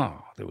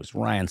 Oh, there was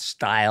Ryan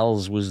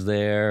Stiles was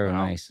there, and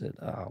I said,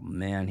 "Oh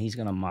man, he's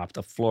gonna mop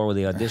the floor with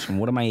the audition.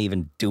 What am I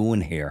even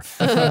doing here?"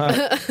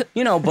 But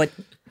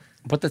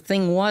the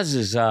thing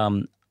was,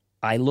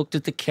 I looked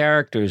at the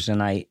characters,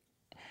 and I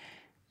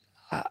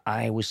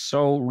was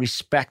so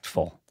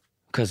respectful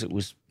because it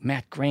was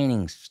Matt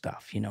Groening's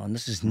stuff, and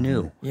this is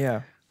new.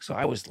 Yeah. So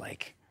I was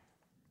like,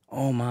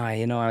 "Oh my,"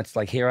 it's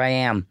like here I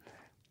am,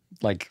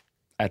 like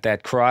at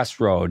that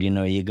crossroad.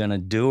 You're gonna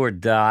do or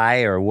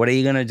die, or what are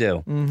you gonna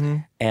do?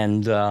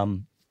 And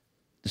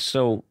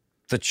so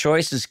the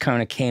choices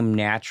kind of came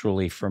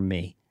naturally for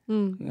me.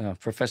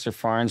 Professor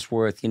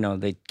Farnsworth,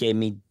 they gave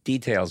me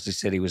details. They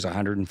said he was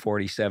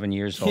 147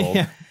 years old.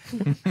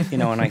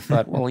 And I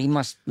thought, well, he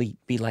must be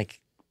like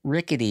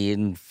rickety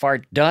and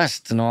fart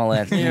dust and all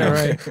that.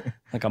 Right.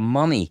 Like a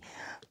mummy.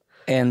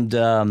 And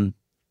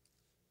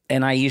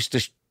I used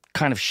to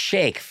kind of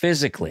shake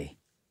physically.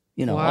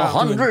 Wow.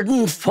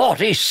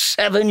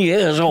 147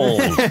 years old.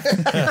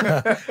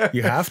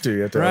 You have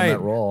to own Right.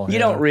 that role. You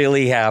don't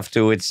really have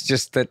to. It's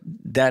just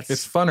that's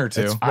It's funner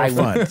too. I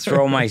would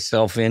throw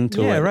myself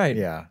into Yeah, it. right.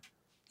 Yeah.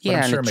 Yeah,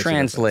 I'm and sure it it makes a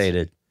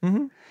translated.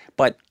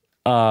 But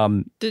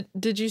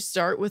Did you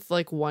start with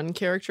like one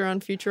character on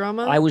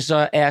Futurama? I was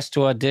asked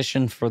to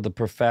audition for the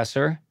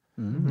professor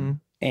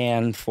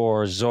and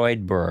for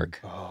Zoidberg.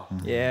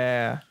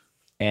 Yeah.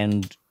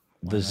 And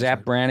the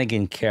Zap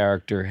Brannigan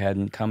character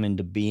hadn't come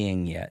into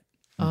being yet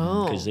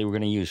because they were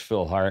going to use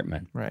Phil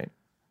Hartman. Right.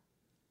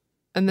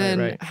 And then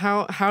right.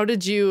 how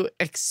did you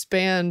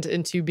expand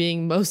into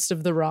being most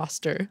of the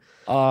roster?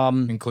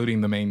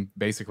 Including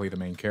basically the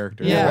main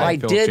character. Yeah. Well,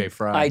 Philip J.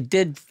 Fry. I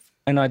did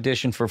an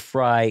audition for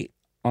Fry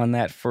on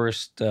that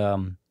first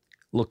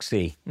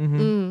look-see.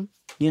 And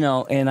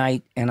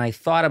I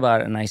thought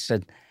about it, and I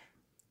said,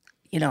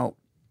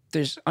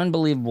 there's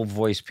unbelievable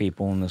voice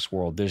people in this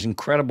world. There's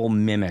incredible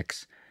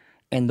mimics.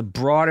 And the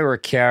broader a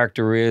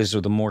character is,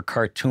 or the more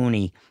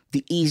cartoony,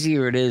 the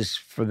easier it is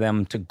for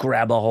them to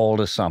grab a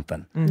hold of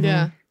something.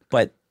 Yeah,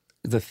 But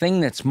the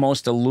thing that's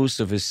most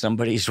elusive is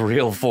somebody's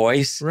real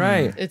voice.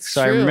 Right. it's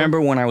So true. I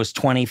remember when I was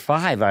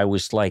 25, I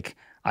was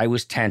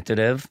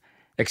tentative,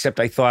 except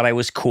I thought I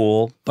was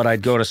cool, but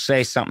I'd go to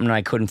say something and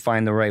I couldn't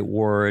find the right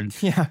word.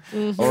 Yeah.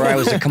 Or I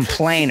was a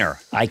complainer.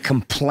 I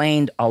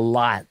complained a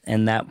lot,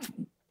 and that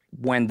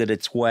wended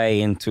its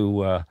way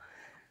into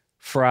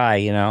Fry,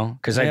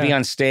 because I'd be Yeah.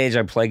 on stage,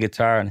 I'd play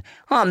guitar, and,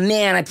 oh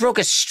man, I broke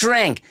a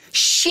string.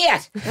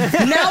 Shit.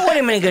 Now what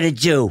am I going to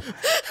do?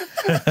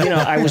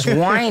 I was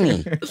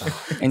whiny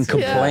and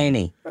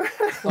complaining.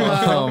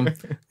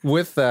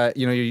 With that,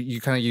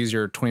 you kind of use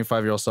your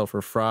 25-year-old self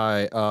for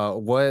Fry.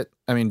 Was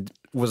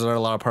there a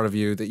lot of part of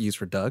you that you used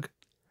for Doug?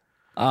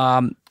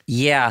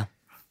 Yeah.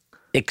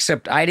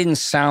 Except I didn't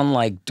sound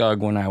like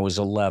Doug when I was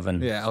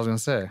 11. Yeah, I was gonna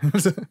say.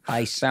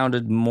 I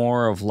sounded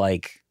more of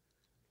like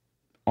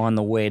on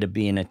the way to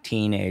being a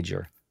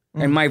teenager.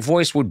 And my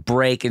voice would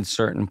break in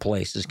certain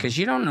places because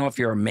you don't know if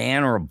you're a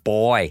man or a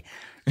boy.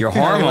 Your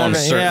hormones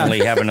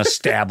certainly haven't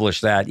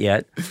established that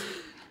yet.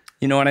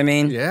 You know what I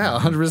mean? Yeah,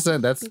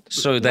 100%. That's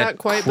So that Not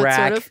quite,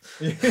 crack, but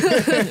sort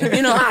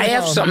of. I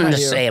have something to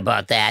say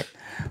about that.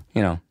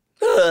 that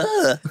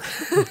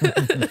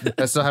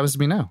still happens to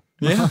me now.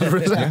 all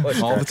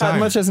the Not time.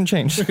 much hasn't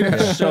changed.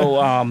 So,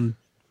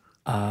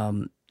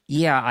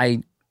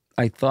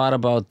 I thought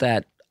about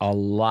that a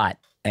lot,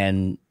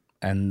 and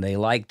they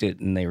liked it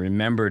and they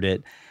remembered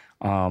it.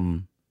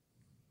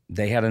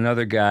 They had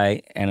another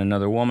guy and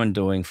another woman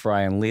doing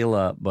Fry and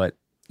Leela, but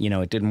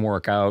it didn't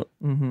work out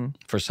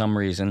for some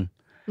reason.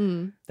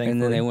 And then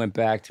they went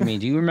back to me.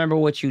 Do you remember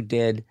what you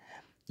did?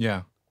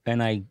 Yeah.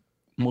 And I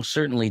most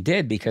certainly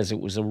did, because it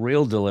was a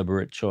real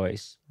deliberate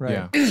choice.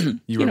 Right. Yeah.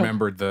 You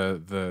remembered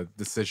the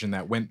decision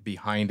that went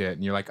behind it,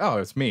 and you're like, oh,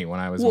 it's me when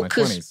I was in my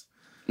 'cause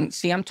 20s.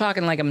 See, I'm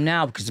talking like him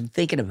now because I'm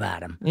thinking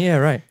about him. Yeah,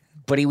 right.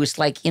 But he was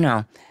like, he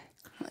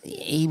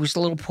was a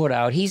little put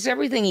out. He's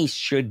everything he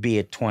should be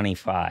at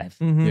 25.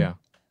 Yeah.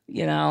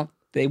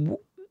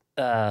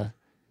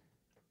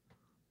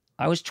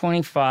 I was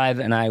 25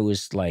 and I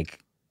was like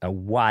a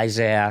wise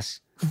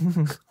ass,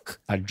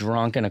 a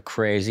drunk and a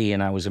crazy,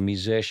 and I was a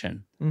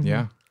musician.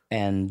 Yeah.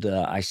 and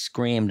I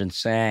screamed and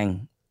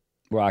sang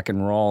rock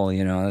and roll.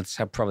 You know, that's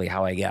probably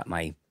how I got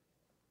my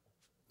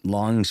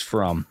lungs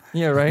from.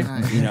 Yeah, right.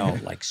 You know,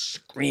 like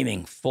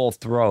screaming full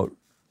throat.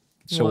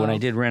 So when Wow. I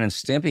did Ren and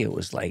Stimpy, it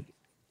was like,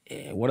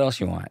 what else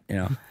you want? You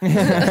know.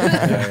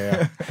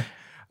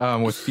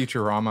 With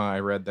Futurama, I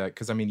read that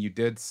because I mean, you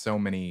did so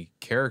many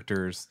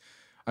characters.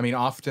 I mean,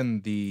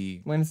 often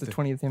When is the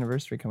 20th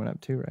anniversary coming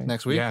up too, right?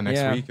 Next week. yeah, next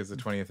Yeah. week is the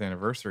 20th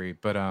anniversary.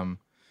 But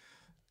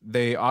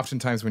they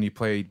oftentimes when you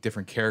play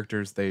different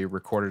characters, they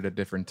recorded at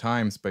different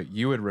times. But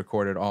you had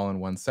recorded all in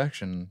one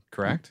section,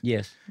 correct?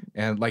 Yes.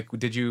 And like,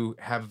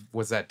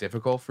 was that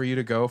difficult for you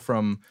to go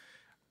from?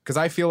 Because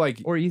I feel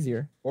like Or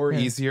easier. or Yeah.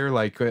 easier,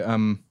 like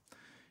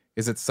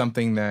is it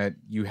something that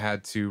you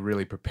had to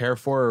really prepare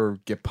for or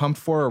get pumped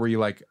for, or were you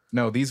like,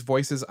 no, these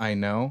voices I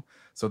know,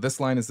 so this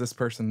line is this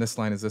person, this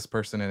line is this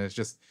person, and it's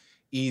just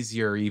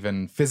easier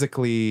even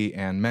physically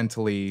and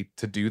mentally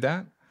to do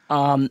that?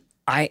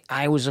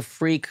 I was a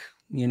freak,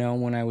 you know,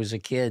 when I was a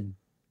kid,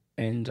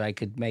 and I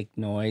could make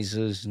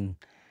noises and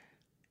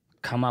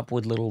come up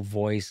with little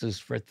voices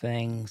for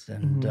things,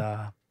 and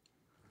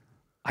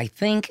I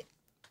think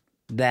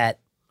that,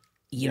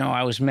 you know,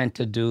 I was meant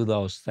to do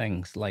those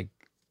things, like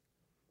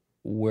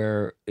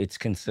where it's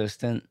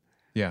consistent,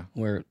 Yeah.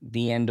 where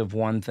the end of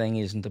one thing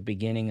isn't the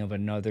beginning of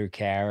another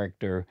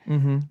character.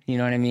 Mm-hmm. You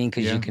know what I mean?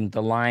 Because Yeah.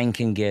 the line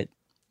can get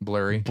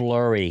Blurry.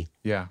 blurry,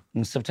 Yeah.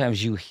 and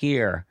sometimes you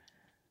hear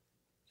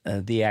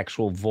the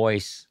actual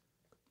voice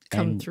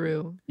Come and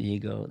through. you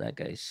go, that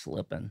guy's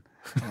slipping.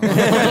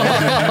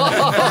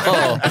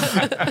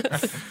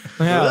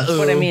 Yeah.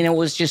 But I mean, it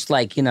was just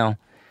like, you know,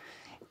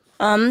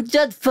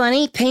 Doug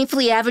Funny,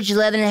 painfully average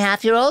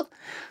 11-and-a-half-year-old,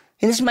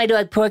 and this is my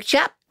dog Pork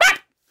Chop.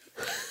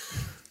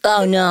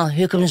 Oh no,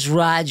 here comes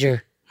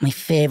Roger, my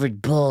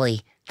favorite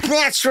bully.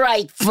 That's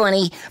right,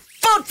 Funny.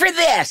 Vote for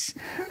this.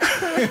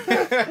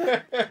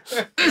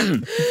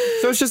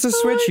 So it's just a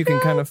switch you can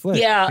kind of flip.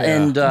 Yeah,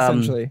 and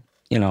essentially.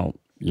 you know,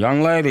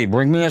 young lady,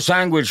 bring me a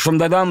sandwich from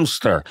the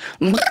dumpster.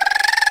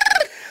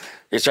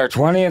 It's our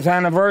 20th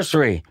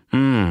anniversary.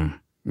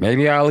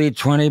 Maybe I'll eat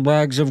 20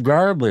 bags of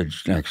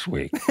garbage next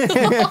week.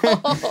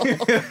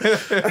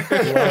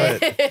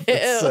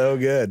 It's so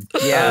good.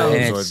 Yeah, love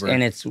and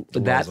Zoidberg. it's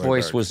that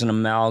voice Zoidberg. was an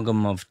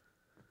amalgam of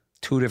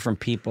two different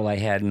people I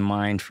had in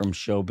mind from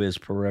showbiz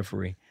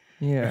periphery.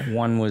 Yeah.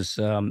 One was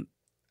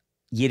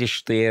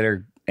Yiddish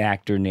theater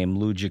actor named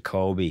Lou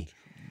Jacoby.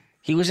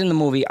 He was in the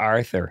movie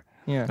Arthur,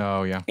 Yeah.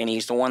 Oh yeah. and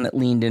he's the one that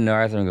leaned into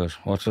Arthur and goes,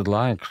 "What's it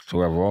like to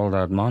have all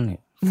that money?"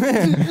 You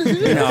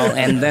know.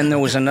 And then there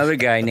was another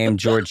guy named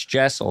George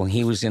Jessel.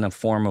 He was in a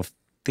form of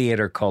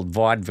theater called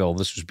vaudeville.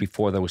 This was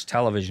before there was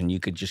television. You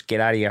could just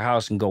get out of your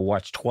house and go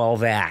watch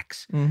 12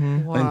 acts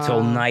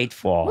until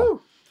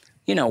nightfall.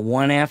 You know,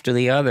 one after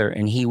the other.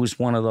 And he was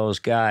one of those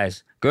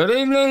guys. Good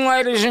evening,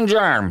 ladies and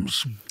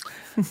germs.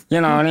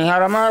 You know, and he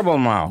had a marble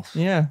mouth.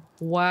 Yeah.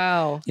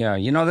 Wow. Yeah,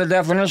 you know the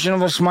definition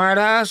of a smart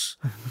ass?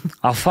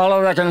 A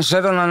fellow that can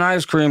sit on an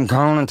ice cream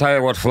cone and tell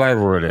you what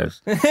flavor it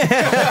is.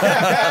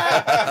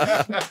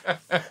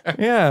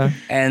 Yeah.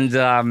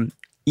 And,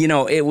 you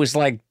know, it was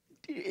like,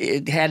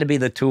 it had to be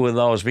the two of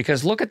those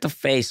because look at the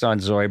face on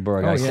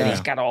Zoidberg. I said yeah.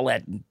 he's got all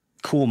that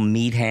cool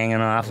meat hanging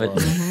off it.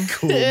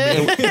 Cool.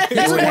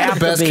 It would have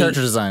Best to be,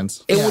 character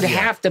designs. it would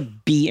have to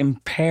be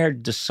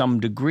impaired to some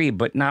degree,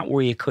 but not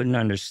where you couldn't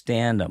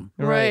understand him.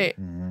 Right.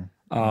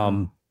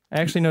 I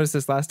actually noticed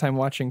this last time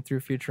watching through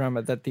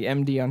Futurama that the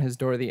MD on his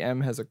door, the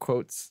M has a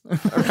quotes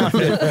around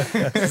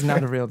it. He's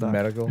not a real doctor.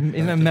 Medical?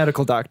 In a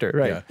medical doctor,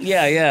 right.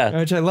 Yeah, yeah.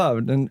 Which I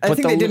loved. And I But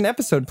think the they did li- an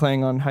episode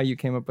playing on how you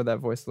came up with that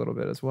voice a little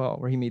bit as well,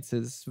 where he meets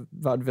his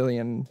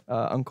vaudevillian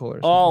uncle or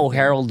something. Oh,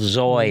 Harold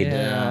Zoid.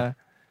 Yeah.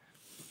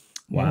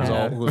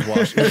 Wow. It was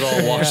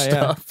all washed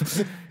Yeah. up.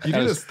 You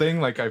do this thing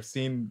like I've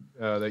seen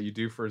that you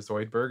do for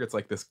Zoidberg. It's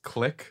like this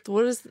click.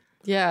 What is?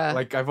 Yeah.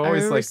 Like I've I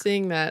always remember like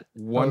seeing that.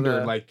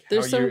 wondered like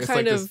There's how some you. It's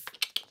kind like of. this,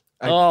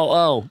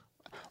 Oh.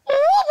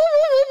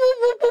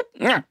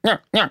 Yeah.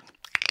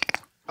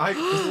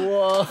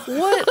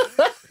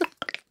 What?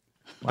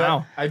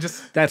 Wow. I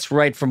just That's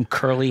right from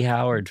Curly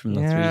Howard from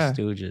the Yeah.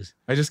 Three Stooges.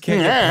 I just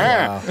can't.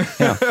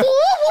 Get,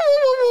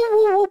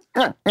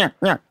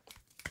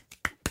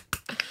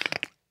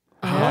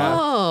 Wow.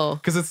 Oh.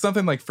 Because it's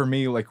something like for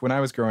me, like when I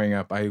was growing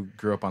up, I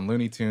grew up on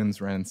Looney Tunes,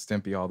 Ren and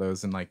Stimpy, all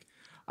those, and like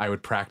I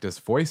would practice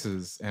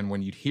voices. And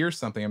when you'd hear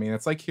something, I mean,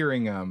 it's like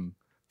hearing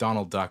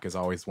Donald Duck is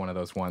always one of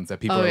those ones that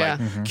people Oh, are yeah.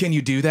 like, "Can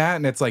you do that?"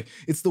 And it's like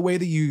it's the way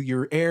that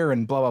your air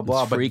and blah blah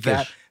blah. It's But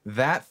freakish.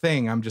 that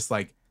thing, I'm just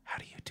like, how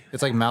do you do?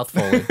 It's like mouth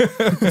foley.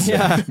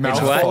 Yeah.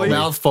 Mouth what? Foley?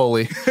 Mouth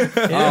foley.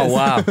 Oh,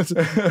 wow.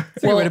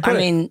 Well, way to put I it.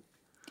 mean,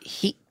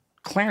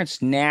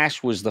 Clarence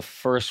Nash was the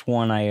first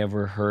one I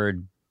ever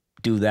heard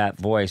do that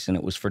voice, and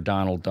it was for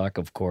Donald Duck,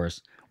 of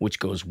course, which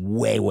goes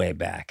way, way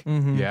back,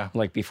 Yeah,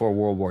 like before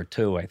World War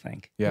II, I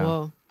think. yeah.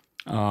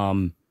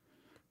 Whoa.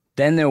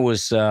 Then there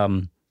was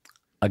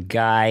a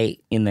guy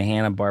in the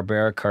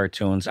Hanna-Barbera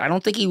cartoons. I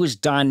don't think he was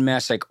Don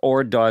Messick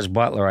or Dawes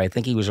Butler. I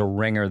think he was a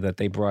ringer that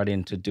they brought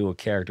in to do a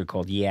character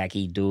called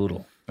Yacky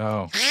Doodle.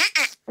 Oh,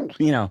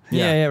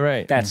 Yeah,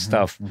 right. that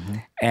stuff.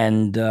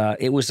 And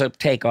it was a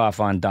takeoff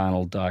on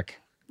Donald Duck.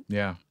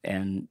 Yeah.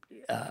 And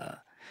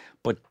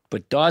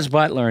but Dawes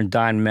Butler and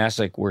Don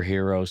Messick were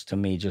heroes to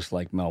me, just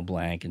like Mel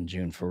Blanc and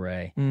June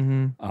Foray.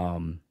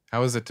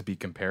 How is it to be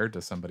compared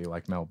to somebody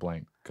like Mel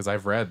Blanc? Because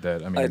I've read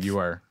that. I mean, you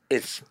are.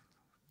 It's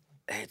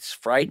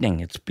frightening.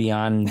 It's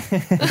beyond.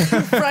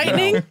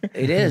 Frightening.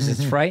 It is.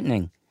 It's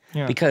frightening.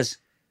 Yeah. Because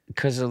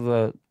of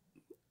the.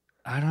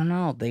 I don't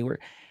know. They were.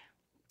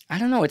 I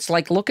don't know. It's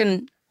like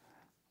looking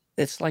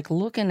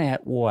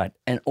at what?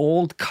 An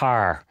old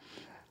car,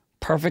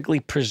 perfectly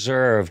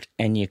preserved,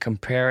 and you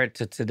compare it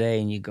to today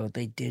and you go,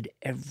 they did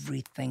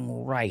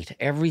everything right.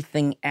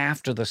 Everything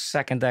after the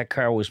second that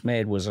car was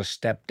made was a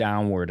step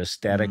downward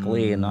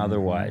aesthetically and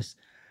otherwise.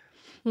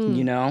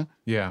 You know?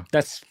 Yeah.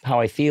 That's how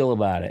I feel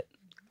about it.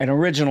 An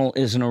original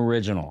is an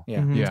original.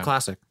 Yeah, Yeah. It's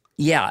classic.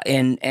 Yeah,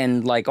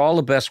 and like all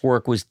the best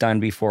work was done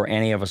before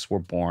any of us were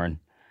born.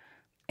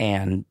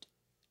 And,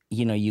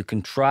 you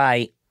can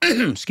try,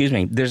 excuse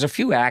me, there's a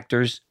few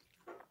actors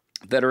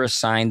that are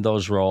assigned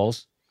those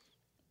roles.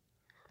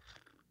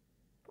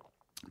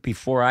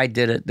 Before I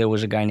did it, there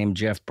was a guy named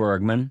Jeff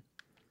Bergman.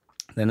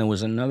 Then there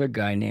was another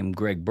guy named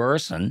Greg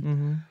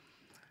Burson.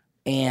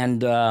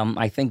 And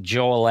I think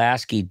Joe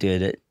Alasky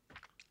did it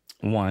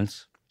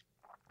once.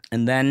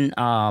 And then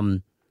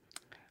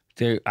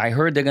I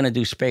heard they're going to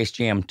do Space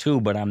Jam 2,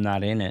 but I'm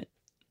not in it.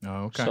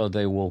 Oh, okay. So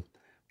they will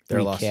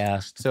lost.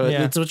 recast. So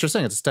Yeah. it's what you're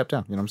saying. It's a step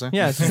down. You know what I'm saying?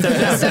 Yeah, it's a step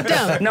down. Step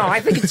down. No, I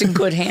think it's in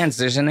good hands.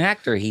 There's an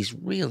actor. He's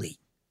really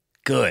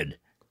good.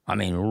 I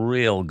mean,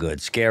 real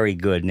good. Scary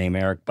good, named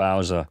Eric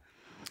Bauza.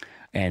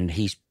 And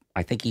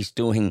I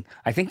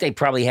think they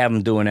probably have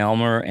him doing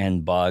Elmer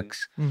and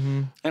Bugs.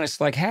 And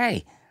it's like,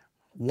 hey,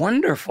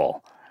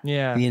 wonderful.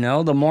 Yeah.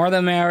 The more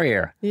the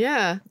merrier.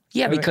 Yeah.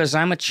 Yeah, because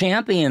I'm a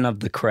champion of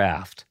the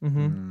craft.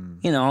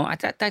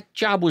 That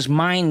job was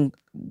mine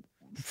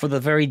for the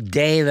very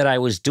day that I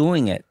was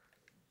doing it.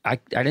 I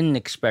didn't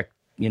expect,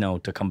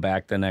 to come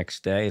back the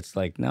next day. It's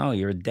like, no,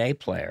 you're a day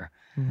player.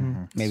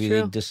 Maybe they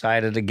true.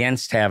 decided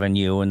against having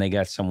you and they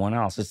got someone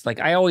else. It's like,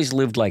 I always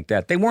lived like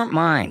that. They weren't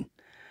mine.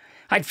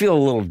 I'd feel a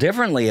little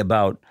differently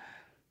about,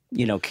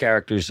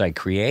 characters I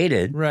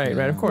created. Right,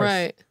 of course.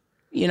 Right.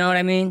 You know what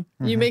I mean?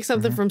 You make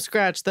something from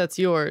scratch that's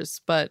yours,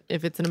 but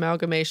if it's an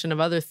amalgamation of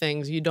other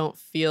things, you don't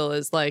feel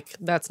as like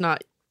that's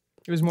not.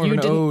 It was more You of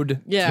an didn't- ode.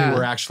 Yeah. You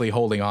were actually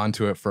holding on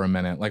to it for a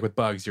minute. Like with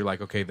Bugs, you're like,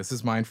 okay, this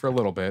is mine for a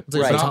little bit. It's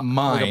Right. not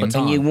mine.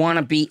 And you want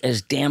to be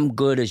as damn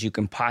good as you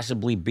can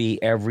possibly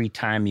be every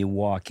time you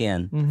walk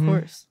in. Of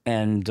course.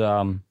 And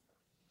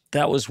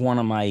that was one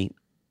of my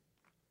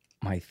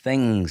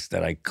things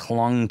that I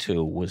clung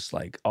to, was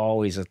like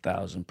always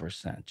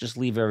 1,000%. Just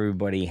leave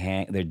everybody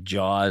their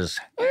jaws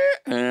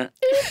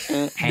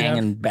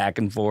hanging back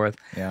and forth.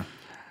 Yeah.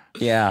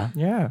 Yeah.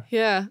 Yeah.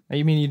 Yeah.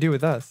 You mean you do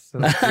with us. So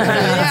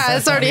Yeah.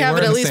 It's already I mean,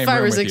 we're happened in at the least same 5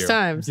 room or with 6 you.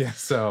 times. Yeah.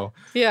 So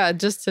Yeah,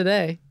 just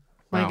today.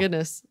 My Wow.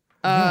 goodness.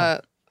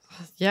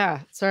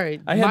 Sorry.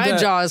 I had My the-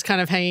 jaw is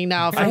kind of hanging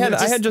now. From I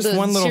had just the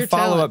one little sheer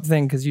follow talent. up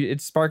thing because it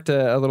sparked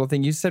a little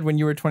thing. You said when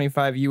you were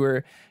 25, you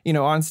were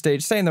on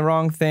stage saying the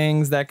wrong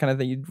things, that kind of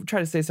thing. You try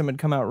to say something would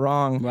come out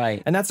wrong,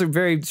 Right. And that's a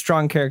very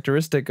strong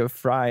characteristic of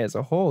Fry as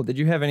a whole. Did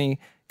you have any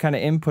kind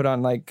of input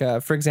on, like,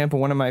 for example,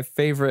 one of my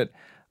favorite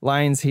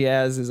lines he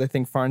has is, I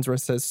think Farnsworth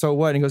says, "So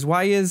what?" And he goes,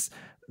 "Why is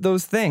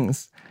those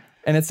things?"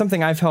 And it's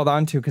something I've held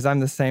on to because I'm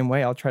the same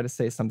way. I'll try to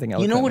say something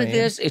else. You know what it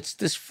is? It's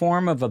this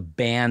form of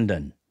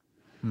abandon.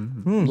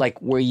 Like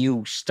where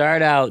you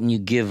start out and you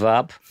give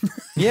up,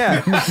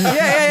 Yeah.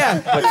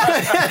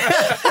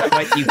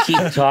 but you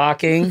keep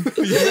talking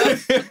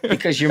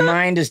because your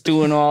mind is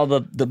doing all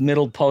the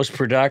middle post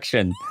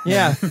production.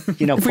 Yeah.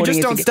 If we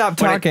just don't stop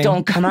But talking. it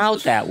don't come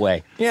out that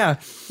way. Yeah.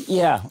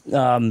 Yeah.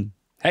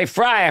 Hey,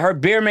 Fry, I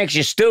heard beer makes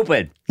you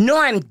stupid.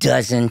 No, it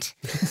doesn't.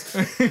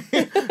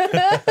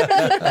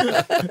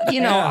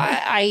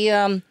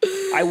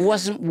 I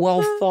wasn't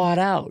well thought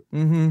out.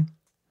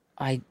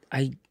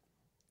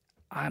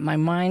 My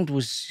mind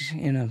was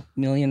in a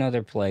million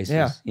other places.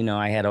 Yeah.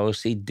 I had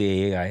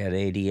OCD, I had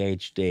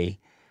ADHD.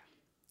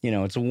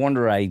 It's a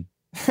wonder I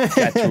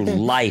got through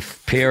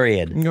life,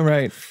 period. You're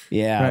right.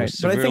 Yeah, I Right. was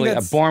But I think severely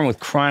that's- born with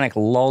chronic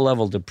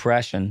low-level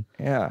depression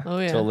Yeah. Oh,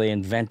 yeah. until they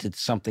invented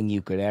something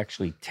you could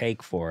actually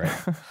take for it.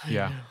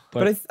 yeah.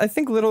 But I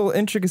think little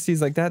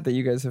intricacies like that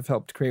you guys have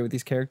helped create with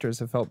these characters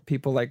have helped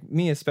people like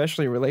me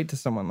especially relate to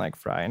someone like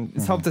Fry, and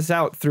it's helped us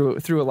out through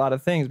a lot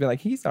of things. Be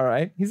like, he's all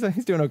right, he's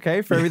doing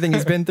okay for everything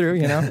he's been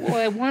through, Well,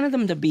 I wanted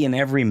him to be an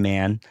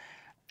everyman,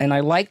 and I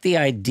liked the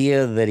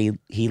idea that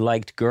he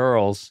liked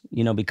girls,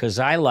 because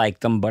I liked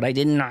them, but I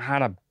didn't know how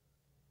to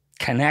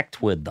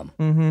connect with them.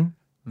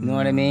 Mm-hmm. You know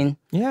what I mean?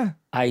 Yeah.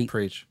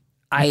 Preach.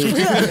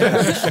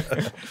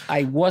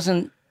 I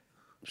wasn't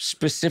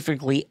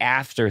specifically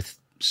after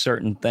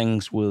certain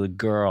things with a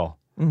girl.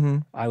 Mm-hmm.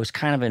 I was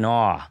kind of in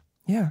awe,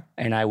 Yeah.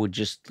 and I would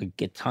just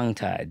get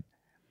tongue-tied.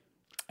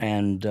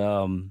 And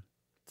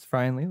It's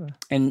Fry and Leela.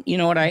 and you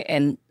know what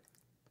and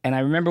I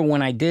remember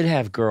when I did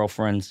have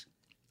girlfriends,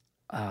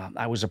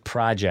 I was a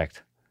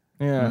project.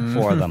 Yeah.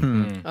 for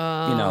them. You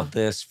know,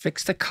 this,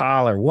 fix the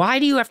collar. Why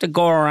do you have to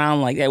go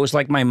around like that? It was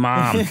like my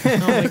mom. Oh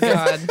my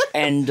God.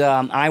 And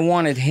I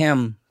wanted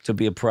him to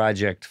be a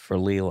project for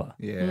Leela.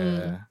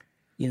 Yeah.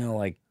 You know,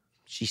 like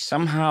she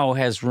somehow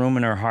has room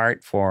in her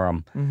heart for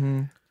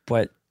him,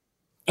 but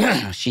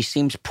she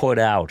seems put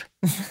out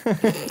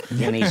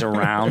when he's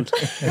around.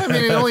 I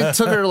mean, it only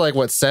took her like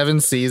what 7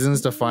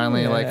 seasons to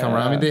finally like come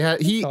around. I mean, they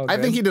had all I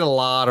think good. he did a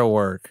lot of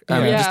work. I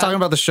mean, Yeah. just talking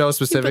about the show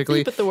specifically,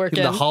 he put the work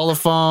the in.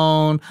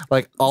 holophone,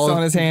 like all It's of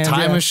on his hands,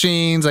 time yeah.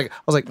 machines. Like I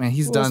was like, man,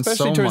 he's Well, done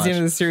especially so towards much. the end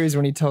of the series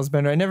when he tells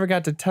Bender, I never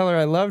got to tell her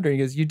I loved her. He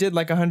goes, you did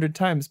like 100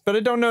 times, but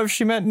I don't know if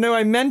she meant, no,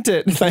 I meant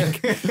it.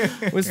 Like,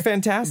 it was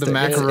fantastic. The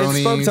macaroni.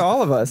 It spoke to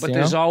all of us. But you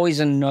there's know? always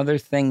another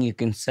thing you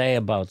can say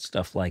about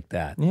stuff like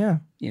that. Yeah.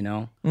 You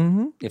know,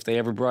 if they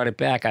ever brought it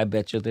back, I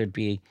bet you there'd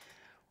be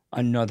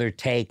another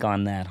take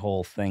on that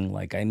whole thing.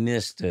 Like I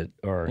missed it,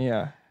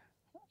 Yeah.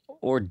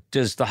 or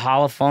does the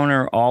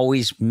holophoner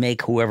always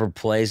make whoever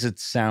plays it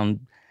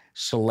sound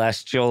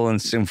celestial and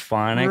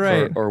symphonic,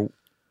 Right. or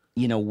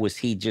you know, was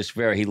he just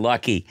very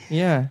lucky,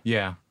 Yeah.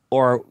 Yeah.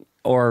 or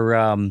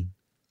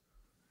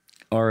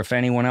if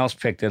anyone else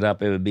picked it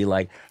up, it would be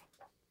like.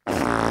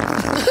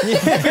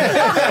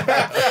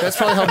 That's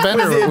probably how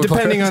Bender would play.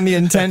 Depending on the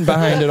intent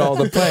behind it all,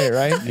 the play,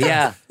 right?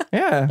 Yeah,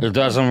 Yeah. it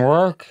doesn't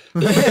work.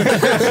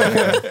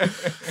 Zoidberg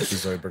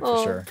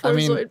for sure. Poor I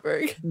mean-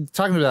 Zoidberg.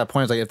 Talking to that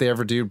point, like if they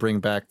ever do bring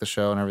back the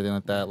show and everything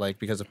like that, like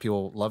because of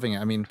people loving it.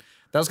 I mean,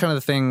 that was kind of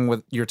the thing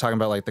with you're talking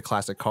about like the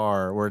classic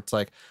car, where it's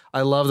like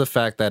I love the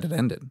fact that it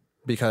ended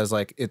because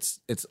like it's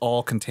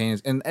all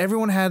contained and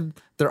everyone had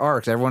their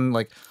arcs. Everyone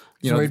like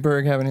you know.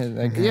 Zoidberg having his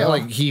like, Yeah,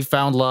 like he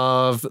found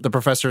love. The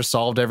professor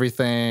solved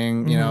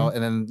everything, you know,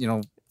 and then you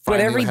know. But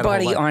finally had a whole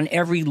everybody life. on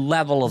every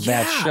level of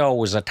that show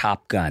was a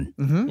Top Gun.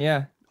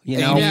 yeah. You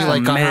And know, you, from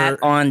like, got Matt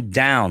her- on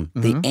down,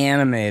 the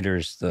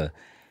animators, the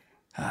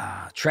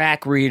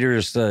track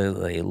readers, the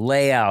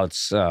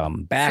layouts,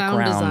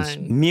 backgrounds,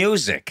 design.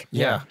 music.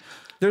 Yeah.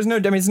 There's no, I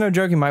mean, it's no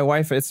joking.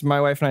 It's my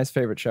wife and I's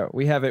favorite show.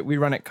 We have it, we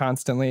run it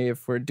constantly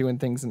if we're doing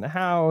things in the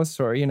house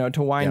or, you know,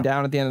 to wind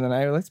down at the end of the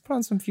night, let's put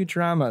on some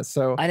Futurama.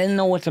 So, I didn't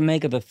know what to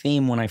make of the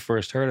theme when I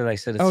first heard it. I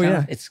said,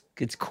 yeah. it's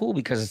cool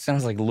because it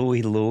sounds like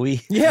Louie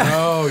Louie. yeah.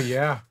 Oh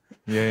yeah.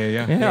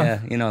 Yeah. Yeah,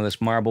 you know, this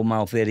marble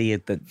mouth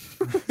idiot that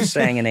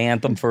sang an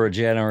anthem for a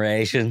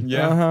generation.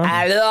 Yeah.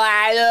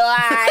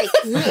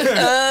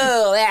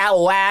 Oh, yeah,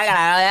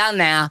 wow,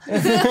 now.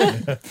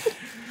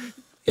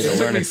 It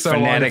took me so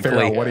long to figure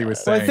out what he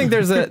was saying. Well, I think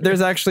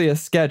there's actually a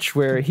sketch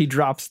where he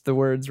drops the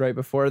words right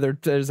before.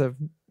 There's a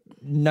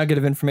nugget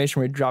of information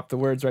where he dropped the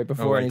words right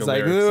before, like and he's the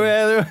like,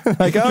 lyrics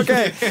like,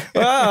 okay,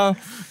 wow.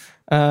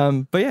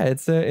 But yeah,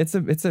 it's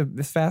a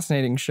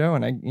fascinating show,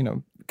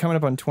 and coming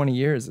up on 20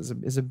 years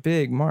is a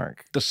big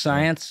mark. The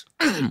science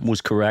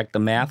was correct. The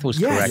math was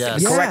Yes, correct. yes.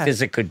 As correct Yeah.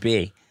 as it could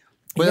be.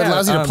 But it Yeah,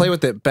 allows you to play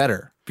with it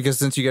better because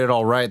since you get it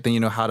all right, then you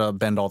know how to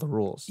bend all the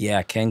rules.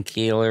 Yeah, Ken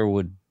Keeler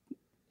would.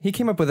 He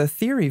came up with a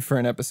theory for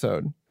an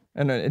episode,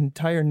 an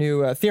entire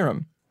new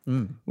theorem,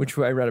 which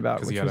I read about.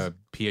 because he Which had was a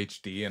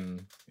PhD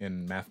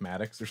in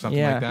mathematics or something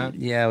Yeah. like that.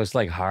 Yeah, it was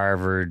like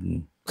Harvard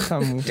and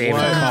some David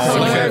what?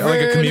 Cohen.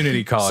 Like a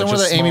community college. Somewhere a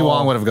that Amy small-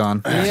 Wong would have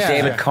gone. Yeah.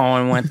 David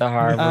Cohen went to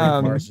Harvard.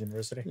 Mars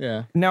University.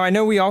 Yeah. Now, I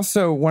know we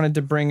also wanted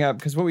to bring up,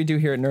 because what we do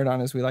here at Nerd On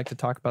is we like to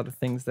talk about the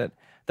things that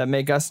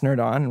make us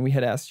nerd on. And we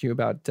had asked you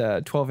about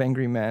 12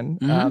 Angry Men.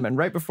 And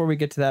right before we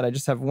get to that, I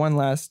just have one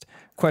last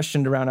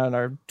question to round out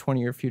our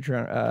 20-year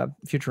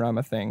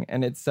Futurama thing.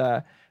 And it's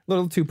a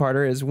little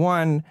two-parter. Is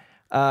one,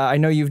 I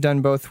know you've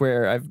done both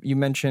where you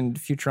mentioned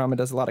Futurama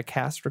does a lot of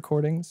cast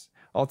recordings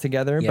all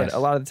together, Yes. but a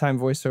lot of the time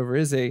voiceover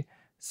is a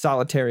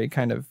solitary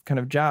kind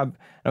of job.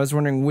 I was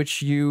wondering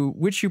which you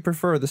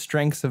prefer, the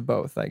strengths of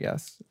both, I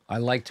guess. I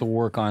like to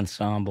work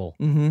ensemble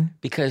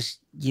because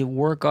you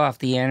work off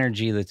the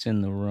energy that's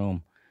in the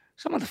room.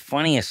 Some of the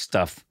funniest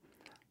stuff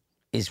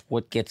is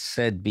what gets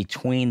said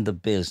between the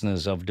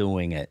business of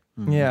doing it.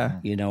 Yeah.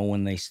 You know,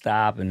 when they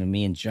stop, and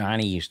me and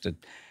Johnny used to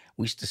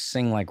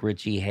sing like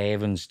Richie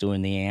Havens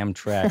doing the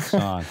Amtrak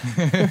song.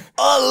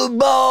 All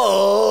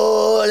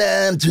aboard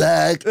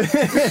Amtrak.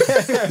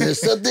 There's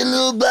something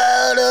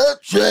about a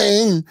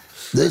train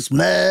that's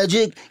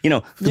magic. You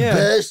know, the Yeah.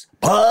 best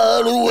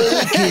part of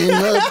waking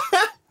up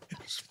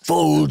is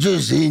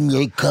Folgers in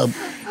your cup.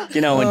 You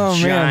know, and Oh,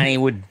 man. Johnny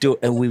would do,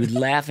 and we would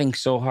laughing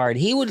so hard.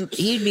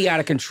 He'd be out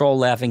of control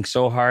laughing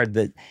so hard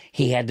that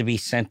he had to be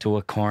sent to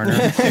a corner.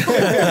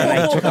 And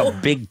I took a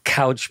big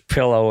couch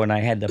pillow and I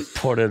had to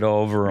put it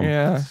over him.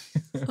 Yeah.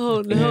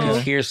 Oh You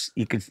no.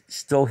 you could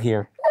still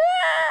hear.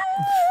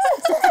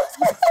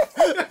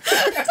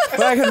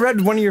 Well, I had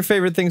read one of your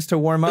favorite things to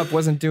warm up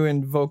wasn't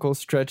doing vocal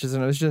stretches,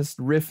 and it was just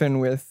riffing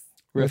with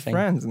Riffing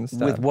friends and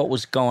stuff. with what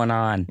was going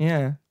on,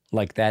 Yeah.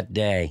 like that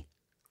day.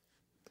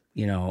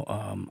 You know,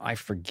 I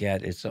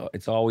forget.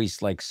 It's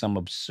always like some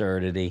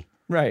absurdity.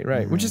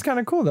 Right, which is kind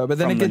of cool though. But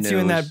then From it the gets you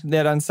in news.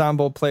 that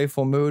ensemble,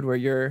 playful mood where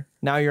you're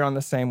on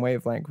the same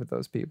wavelength with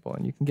those people,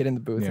 and you can get in the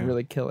booth and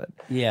really kill it.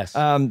 Yes.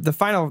 The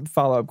final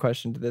follow-up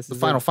question to this: The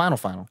is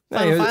final.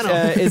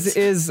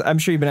 is I'm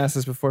sure you've been asked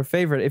this before.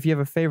 Favorite? If you have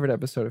a favorite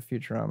episode of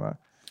Futurama,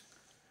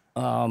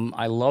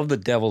 I love the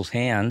Devil's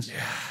Hands.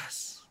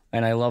 Yes.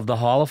 And I love the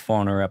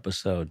Holophoner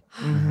episode.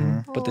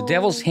 But the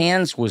Devil's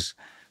Hands was.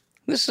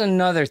 This is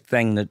another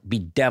thing that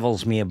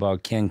bedevils me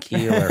about Ken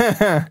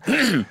Keeler.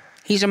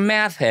 He's a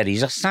math head.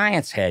 He's a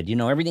science head. You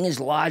know, everything is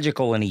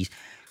logical, and he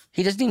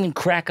doesn't even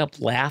crack up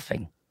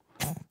laughing.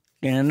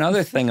 And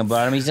another thing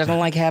about him, he doesn't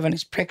like having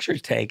his picture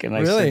taken. I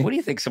Really? said, what do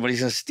you think? Somebody's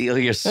going to steal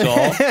your soul?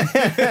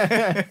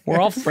 We're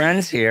all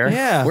friends here.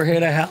 Yeah. We're here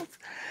to help.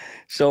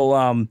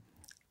 So,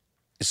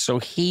 so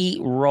he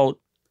wrote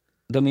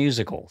the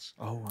musicals.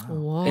 Oh wow.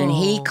 Whoa. And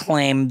he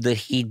claimed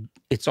that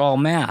it's all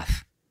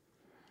math.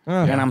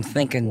 And I'm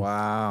thinking,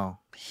 Wow.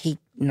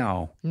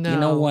 no. You No.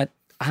 know what?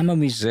 I'm a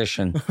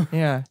musician.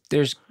 yeah,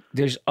 There's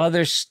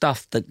other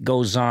stuff that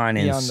goes on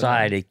Beyond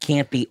inside. It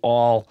can't be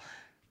all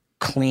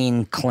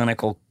clean,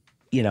 clinical,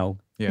 Yeah.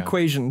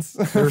 equations.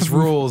 There's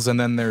rules, and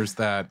then there's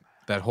that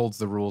holds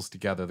the rules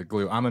together, the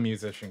glue. I'm a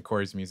musician,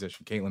 Corey's a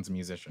musician, Caitlin's a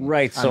musician.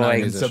 Right. So not a I,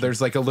 musician. So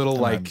there's like a little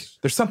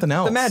there's something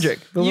else. the magic,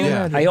 the little Yeah.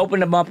 magic. I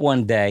opened him up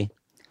one day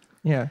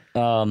yeah,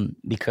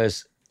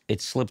 because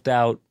it slipped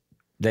out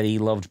that he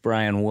loved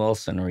Brian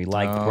Wilson, or he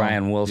liked Oh,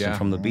 Brian Wilson yeah.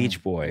 from the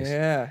Beach Boys.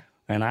 yeah.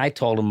 And I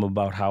told him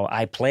about how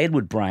I played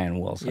with Brian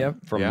Wilson Yep.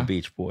 from Yeah. the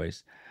Beach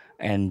Boys.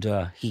 And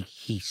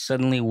he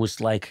suddenly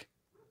was like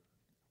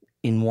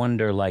in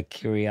wonder, like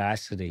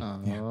curiosity.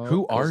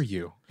 Who are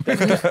you?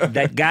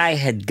 That guy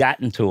had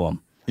gotten to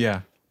him,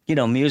 Yeah. you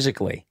know,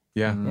 musically.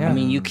 Yeah. Yeah. I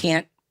mean, you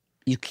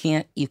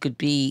could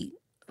be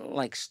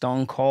like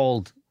stone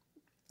cold,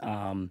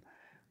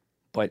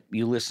 but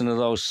you listen to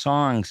those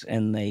songs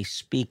and they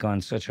speak on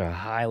such a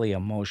highly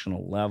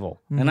emotional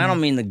level. And I don't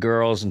mean the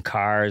girls and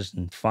cars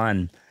and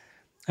fun.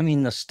 I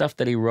mean the stuff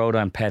that he wrote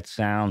on Pet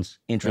Sounds,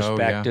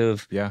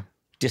 introspective, Yeah. The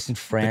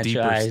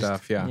disenfranchised. deeper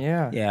stuff. Yeah.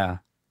 Yeah. Yeah.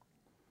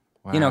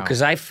 Wow. You know,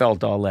 because I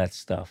felt all that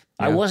stuff.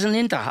 I Yeah. wasn't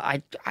into.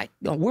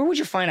 Where would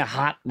you find a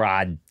hot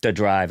rod to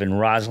drive in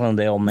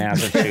Roslindale,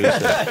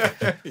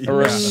 Massachusetts,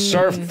 or a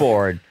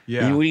surfboard?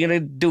 Yeah. What are you gonna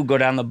do? Go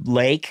down the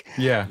lake?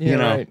 Yeah. Yeah,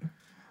 know. right.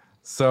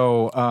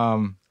 So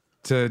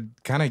to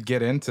kind of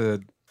get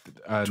into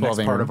next 12 part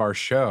Angry. of our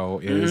show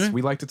is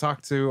we like to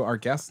talk to our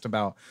guests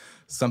about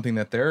something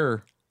that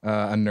they're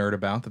a nerd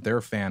about, that they're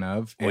a fan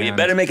of. Well, you and-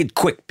 better make it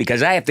quick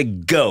because I have to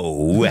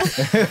go.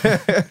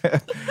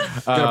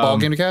 Got a ball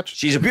game to catch?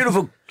 She's a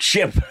beautiful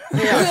ship.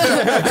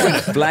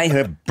 Fly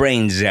her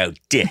brains out.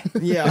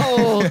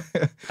 Yeah.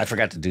 I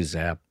forgot to do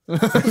Zap.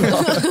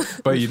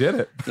 But you did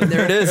it.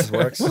 There it is.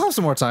 Works. We'll have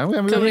some more time.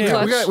 Coming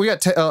clutch. We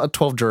got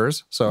 12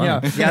 jurors. So Yeah.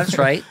 Yeah, that's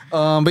right.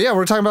 But yeah,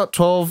 we're talking about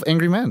 12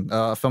 Angry Men,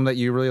 a film that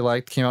you really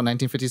liked. Came out in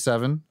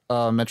 1957.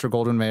 Metro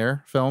Goldwyn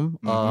Mayer film.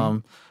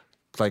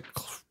 Like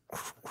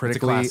critically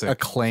classic.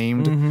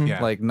 acclaimed.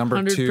 Yeah. Like number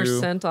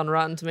 100% 2. on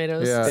Rotten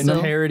Tomatoes. Yeah. And still.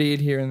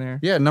 parodied here and there.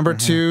 Yeah, number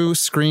 2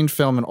 screen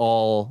film in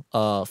all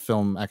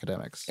film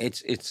academics.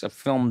 It's a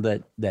film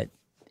that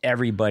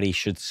everybody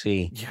should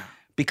see. Yeah.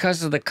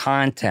 Because of the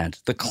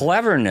content. The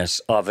cleverness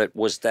of it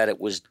was that it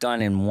was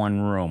done in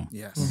one room.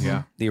 Yes.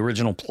 Yeah. The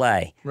original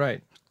play.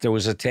 Right. There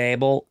was a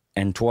table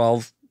and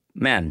 12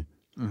 men,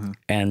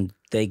 and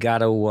they got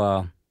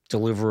to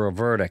deliver a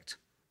verdict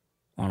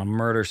on a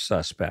murder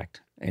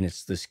suspect. And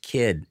it's this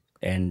kid,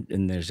 and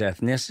there's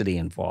ethnicity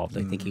involved.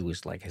 I think he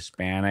was like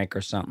Hispanic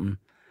or something.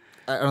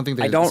 I don't think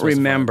they I don't specify.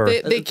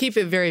 remember. They keep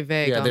it very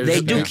vague. Yeah, on they're this.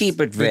 They do Yeah. keep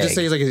it They vague. just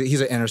say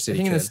he's an inner I city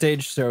think in the kid.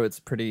 stage show it's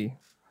pretty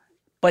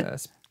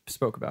But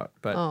spoke about.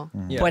 But Oh.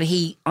 yeah. but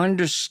he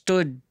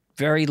understood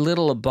very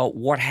little about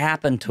what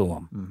happened to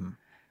him.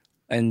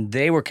 And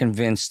they were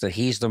convinced that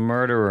he's the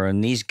murderer.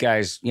 And these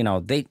guys, you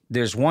know,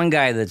 there's one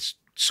guy that's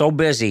so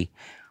busy.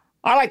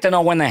 I like to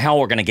know when the hell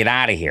we're going to get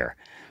out of here,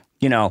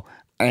 you know.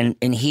 And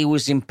he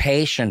was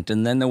impatient.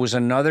 And then there was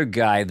another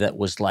guy that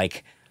was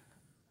like,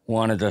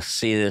 wanted to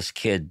see this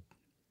kid,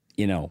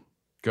 you know,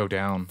 Go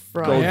down.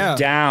 Right. go Yeah.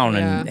 down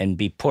Yeah. and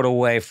be put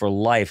away for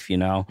life, you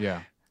know.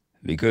 Yeah.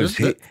 Because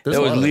There's that a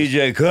was lot of Lee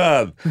J.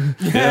 Cobb.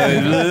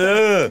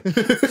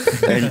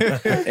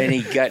 and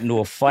he got into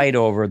a fight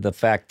over the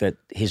fact that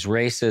his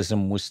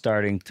racism was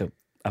starting to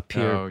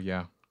appear Oh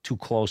yeah. too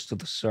close to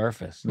the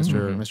surface.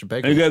 Mr.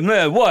 Baker. And he goes,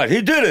 man, what?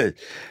 He did it.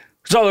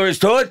 That's all there is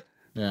to it.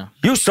 Yeah.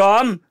 You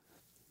saw him.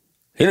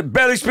 He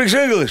barely speaks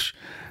English.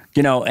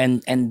 You know,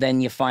 and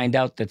then you find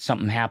out that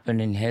something happened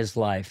in his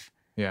life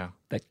Yeah.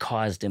 that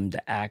caused him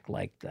to act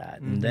like that.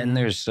 And then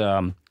there's,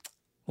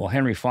 well,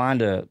 Henry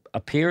Fonda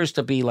appears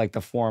to be like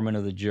the foreman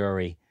of the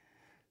jury.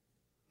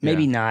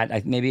 Maybe not.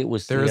 Maybe it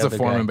was There the is a other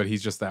foreman, guy. but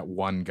he's just that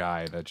one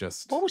guy that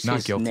just What was not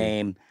his guilty.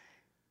 name?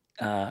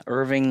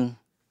 Irving.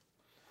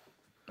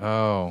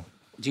 Oh.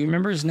 Do you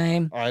remember his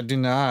name? I do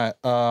not.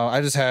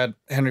 I just had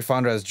Henry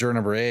Fonda as juror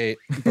number 8,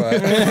 but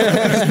He's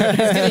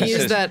going to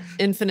use that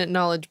infinite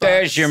knowledge box.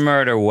 There's your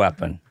murder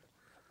weapon.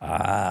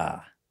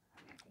 Ah.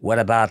 What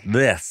about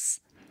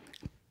this?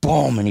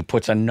 boom, and he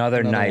puts another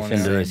Another knife one,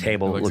 into yeah. the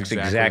table. It It looks looks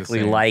exactly exactly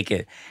the same. like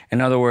it. In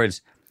other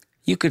words,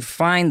 you could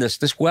find this.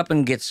 This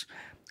weapon gets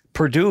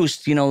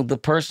produced. You know, the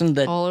person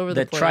that All over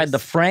the that tried the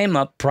place. frame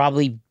up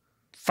probably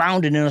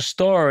found it in a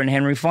store, and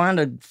Henry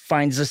Fonda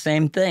finds the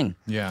same thing.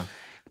 Yeah.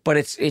 But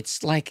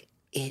it's like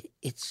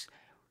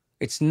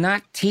it's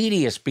not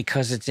tedious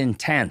because it's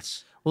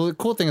intense. Well, the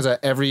cool thing is that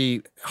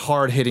every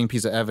hard hitting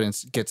piece of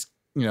evidence gets,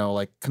 you know,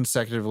 like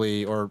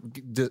consecutively or,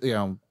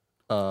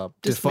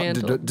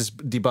 Dismantled.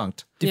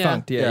 debunked.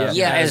 Defunct. Yeah. Yeah. Yeah.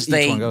 Yeah, as as each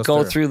they one goes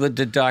go through. through the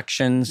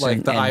deductions, Like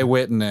and, the and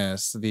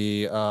eyewitness,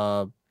 the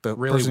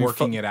Really person who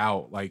working it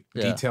out, like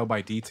Yeah. detail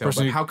by detail.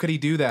 Person But who- how could he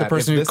do that? the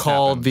person if who this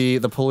called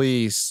happened? the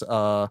police,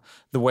 the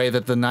way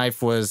that the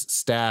knife was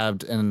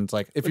stabbed, and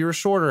like if you were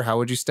shorter, how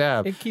would you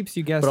stab? It keeps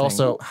you guessing. But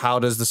also, how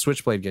does the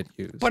switchblade get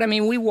used? But I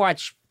mean, we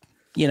watch,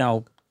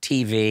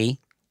 TV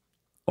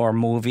or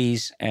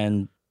movies,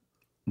 and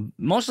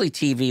mostly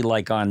TV,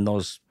 like on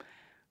those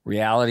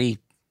reality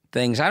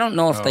things. I don't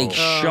know if they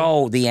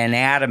show the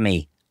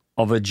anatomy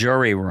of a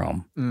jury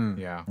room.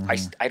 Yeah.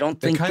 I don't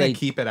They think kind they of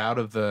keep it out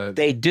of the.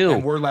 they do.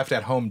 And we're left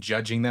at home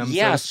judging them.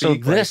 Yeah, So, to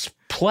speak. this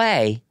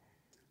play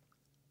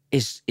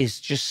is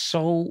just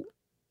so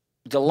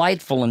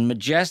delightful and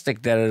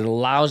majestic that it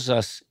allows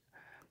us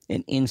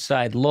an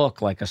inside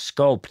look, like a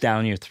scope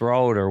down your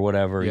throat or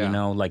whatever. Yeah.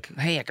 Like,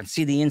 hey, I can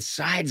see the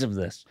insides of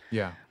this.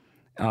 Yeah.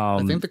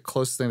 I think the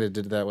closest thing they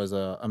did to that was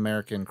a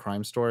American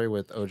Crime Story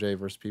with OJ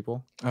versus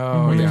People.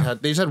 Oh, Where yeah.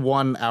 they just had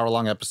 1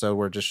 hour-long episode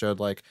where it just showed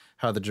like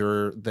how the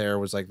juror there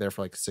was like there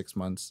for like 6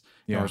 months.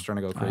 Yeah, Yeah. was trying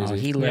to go Oh, crazy.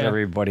 he led Yeah.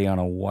 everybody on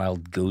a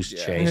wild goose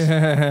chase.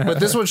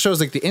 But this one shows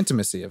like the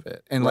intimacy of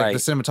it, and like Right. the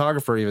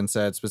cinematographer even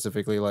said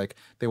specifically like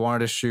they wanted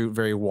to shoot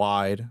very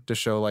wide to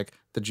show like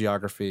the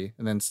geography,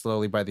 and then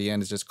slowly by the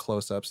end it's just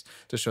close-ups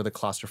to show the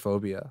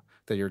claustrophobia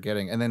that you're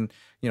getting, and then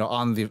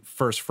on the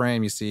first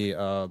frame you see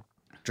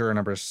juror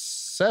number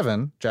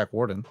 7, Jack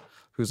Warden,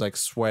 who's like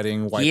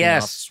sweating, wiping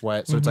Yes. off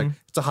sweat. So it's like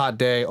it's a hot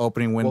day,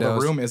 opening windows. Well,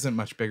 the room isn't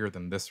much bigger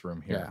than this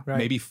room here. Yeah. Right.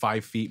 Maybe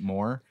 5 feet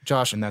more.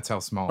 Josh, And that's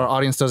how small. our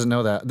audience doesn't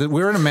know that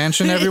we're in a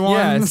mansion. Everyone,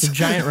 Yeah, it's a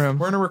giant room.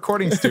 We're in a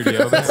recording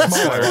studio that's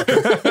smaller.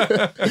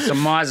 It's a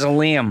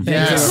mausoleum,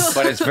 Yes.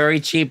 but it's very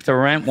cheap to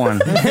rent one.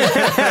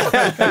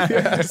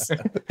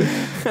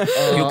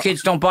 You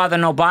kids don't bother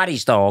no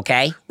bodies, though,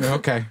 okay?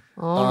 Okay.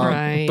 All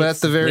right. but at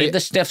the very Leave the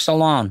stiffs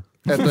alone.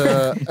 at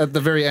the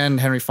very end,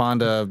 Henry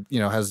Fonda,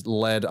 has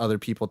led other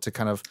people to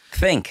kind of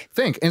Think.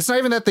 think. And it's not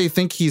even that they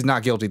think he's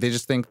not guilty; they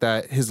just think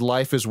that his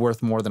life is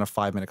worth more than a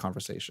 5-minute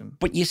conversation.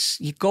 But you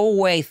go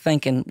away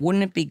thinking,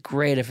 wouldn't it be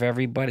great if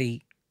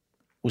everybody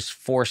was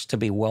forced to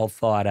be well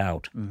thought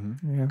out?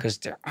 Yeah. Because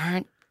there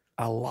aren't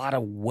a lot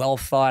of well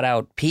thought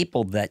out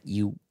people that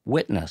you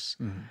witness,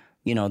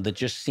 that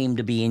just seem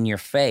to be in your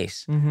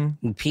face.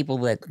 And people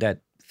that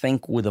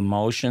think with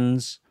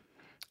emotions,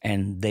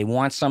 and they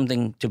want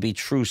something to be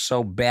true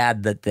so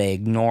bad that they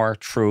ignore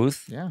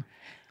truth. Yeah,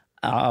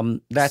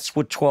 That's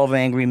what 12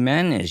 Angry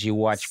Men is. You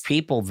watch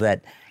people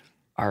that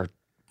are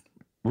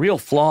real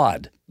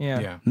flawed, Yeah.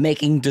 Yeah.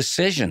 making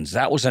decisions.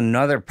 That was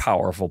another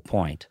powerful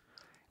point.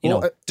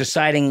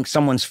 Deciding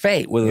someone's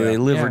fate, whether they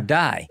live or Yeah.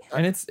 die.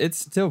 And it's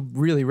still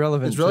really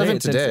relevant. It's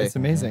relevant today. It's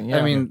amazing. Yeah.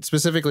 I mean,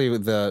 specifically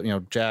with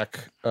the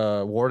Jack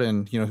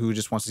Warden, who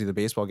just wants to see the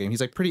baseball game.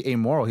 He's like pretty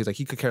amoral. He's like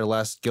he could care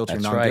less, guilty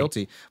That's or not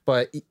guilty.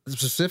 But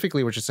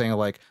specifically, what you're saying,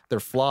 like they're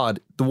flawed.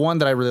 The one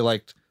that I really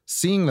liked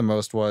seeing the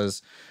most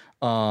was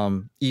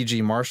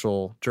E.G.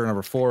 Marshall, juror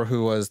number 4,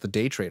 who was the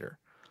day trader.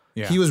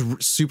 Yeah. He was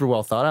super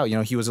well thought out.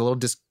 He was a little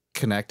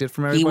disconnected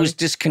from everybody. He was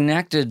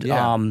disconnected.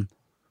 Yeah.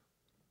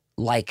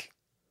 Like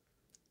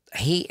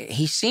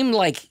he seemed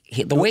like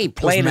the way he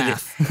played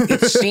math.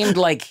 it seemed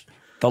like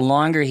the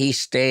longer he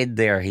stayed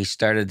there, he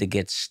started to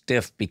get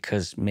stiff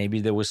because maybe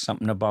there was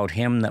something about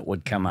him that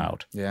would come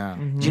out. Yeah.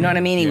 Do you know what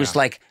I mean? He was Yeah.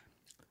 like,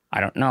 I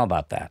don't know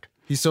about that.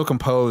 He's so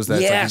composed that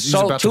Yeah, it's like he's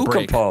so about too to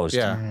break. composed.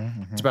 Yeah.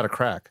 It's about to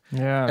crack.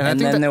 yeah. And I And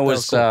think then that there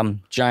was cool.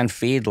 John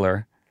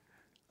Fiedler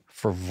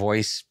for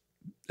voice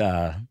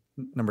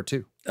Number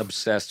 2.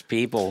 obsessed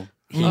people.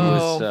 He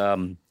Oh.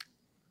 was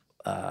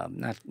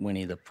not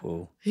Winnie the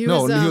Pooh. he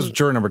No, was, he was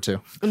juror number 2.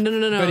 no.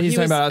 But he's he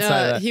talking was, about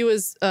outside of that. He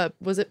was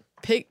was it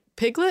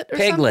Piglet or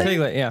Piglet. something?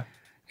 Piglet, yeah.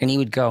 And he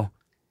would go,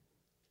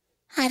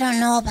 I don't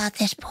know about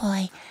this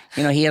boy.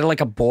 He had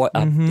like a boy.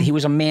 He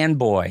was a man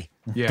boy.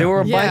 Yeah. There were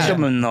a bunch Yeah. of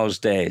them in those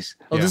days.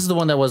 Oh, Yeah. this is the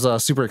one that was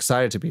super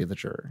excited to be the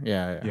juror.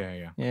 Yeah.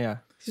 Yeah. Yeah.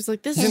 He was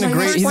like, this He's is in a my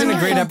great first he's in a one.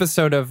 great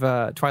episode of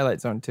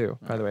Twilight Zone too,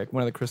 by the way.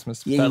 One of the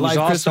Christmas Yeah, he was live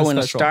also Christmas in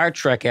a special. Star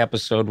Trek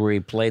episode where he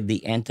played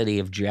the entity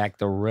of Jack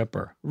the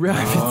Ripper. Right, I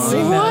haven't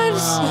seen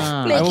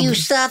that. Make you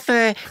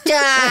suffer,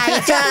 die.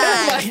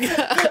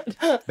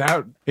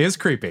 That is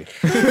creepy.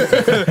 Yeah,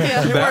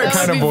 that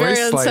kind would of be voice,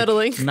 very like,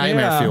 unsettling.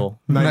 Nightmare Yeah. fuel.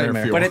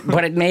 Nightmare fuel.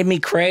 But it made me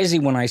crazy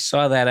when I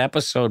saw that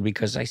episode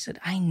because I said,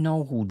 I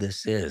know who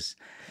this is.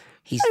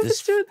 He's was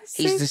doing the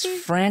same he's this thing.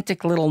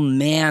 frantic little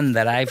man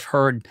that I've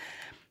heard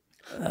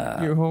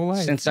Your whole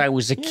life. since I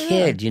was a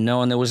kid, and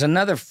there was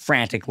another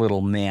frantic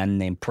little man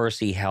named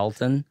Percy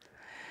Helton,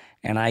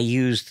 and I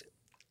used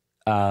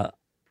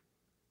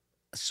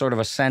sort of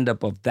a send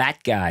up of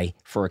that guy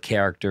for a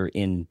character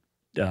in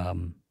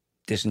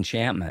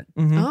Disenchantment.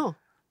 Oh.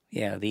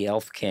 Yeah, the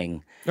Elf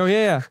King. Oh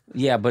yeah.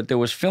 Yeah, but there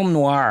was film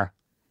noir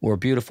where a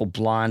beautiful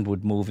blonde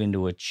would move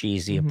into a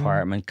cheesy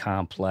apartment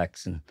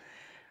complex, and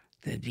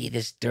there'd be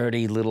this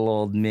dirty little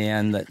old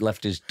man that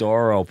left his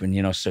door open,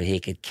 you know, so he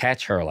could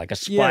catch her like a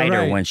spider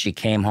right. when she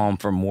came home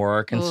from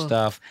work and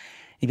stuff.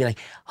 He'd be like,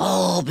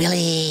 Oh, Billy,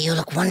 you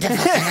look wonderful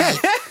tonight.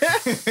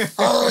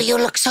 Oh, you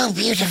look so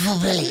beautiful,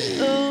 Billy.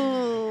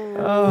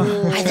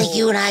 I think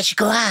you and I should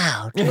go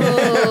out. you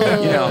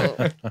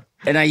know.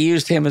 And I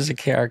used him as a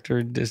character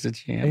in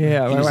Disenchantment.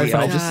 Yeah, he my was wife the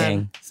and I Elf just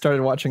King.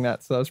 started watching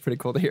that, so that was pretty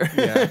cool to hear.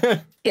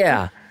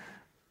 Yeah.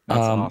 That's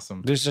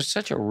awesome. There's just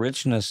such a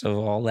richness of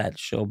all that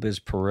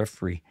showbiz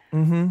periphery.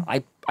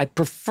 I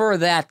prefer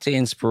that to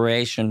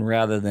inspiration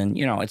rather than,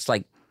 you know, it's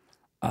like,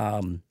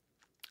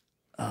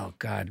 oh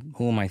God,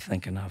 who am I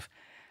thinking of?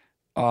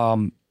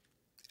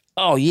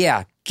 Oh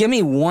yeah, give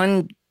me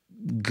one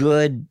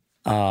good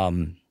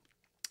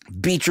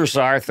Beatrice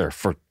Arthur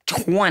for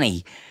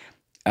 20.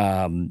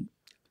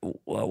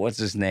 What's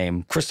his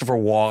name? Christopher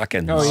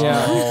Walken. Oh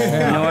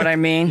yeah. You know what I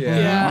mean?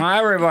 Yeah.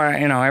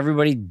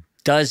 Everybody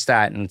does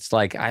that, and it's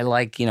like I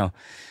like, you know,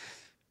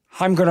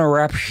 I'm gonna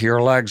wrap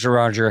your legs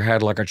around your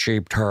head like a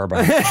cheap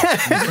turban.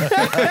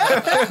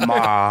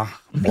 Ma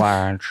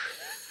Blanche.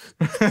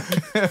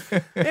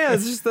 Yeah,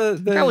 it's just the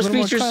That was little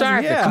more Beatrice classic.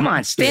 Arthur. Yeah. Come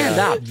on, stand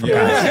up. For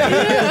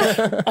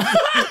God's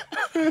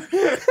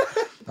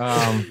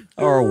sake.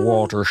 Or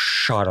Walter,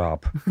 shut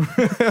up.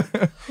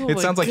 It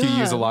sounds like you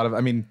use a God. lot of,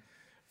 I mean,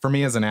 for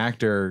me as an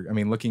actor, I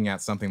mean, looking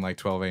at something like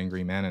 12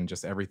 Angry Men and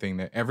just everything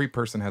that every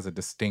person has a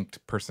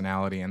distinct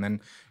personality. And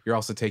then you're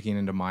also taking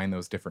into mind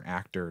those different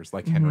actors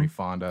like Henry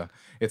Fonda.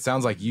 It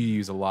sounds like you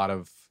use a lot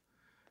of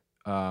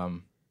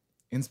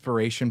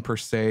inspiration per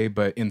se,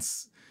 but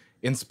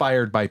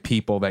inspired by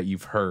people that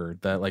you've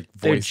heard that like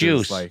Their voices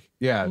juice. like,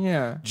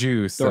 yeah,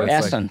 juice. Or So it's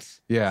like-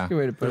 essence. yeah. Good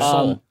way to put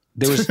it.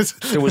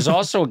 There was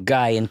also a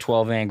guy in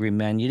 12 Angry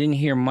Men. You didn't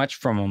hear much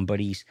from him, but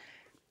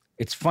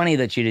it's funny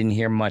that you didn't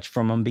hear much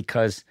from him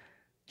because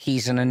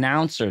he's an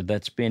announcer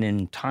that's been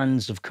in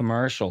tons of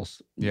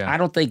commercials. Yeah. I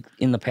don't think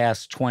in the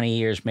past 20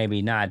 years,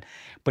 maybe not,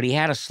 but he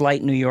had a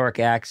slight New York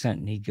accent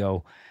and he'd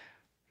go,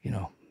 you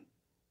know,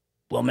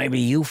 well, maybe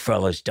you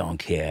fellas don't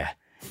care,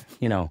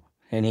 you know,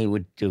 and he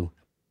would do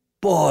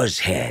Boar's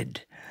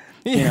Head,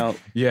 you know.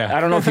 Yeah. I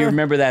don't know if you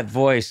remember that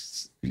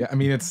voice. Yeah. I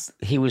mean, it's,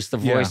 He was the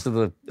voice of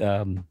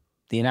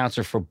the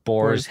announcer for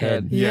Boar's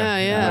Head.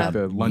 Yeah. like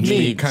the lunch Meats.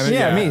 meat kind of.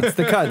 Yeah, meats,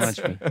 the cuts.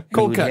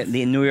 Cold cuts.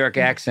 The New York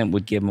accent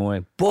would give him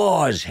away.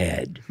 Boar's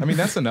Head. I mean,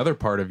 that's another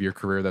part of your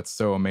career that's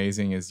so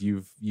amazing is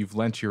you've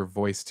lent your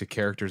voice to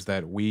characters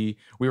that we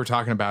were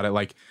talking about it,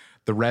 like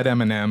the red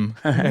M&M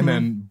and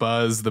then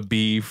Buzz the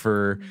bee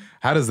for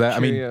how does that? I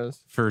mean, Cheerios.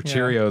 for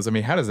Cheerios. I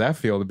mean, how does that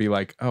feel to be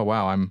like, oh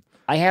wow,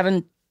 I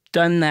haven't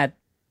done that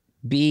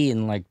bee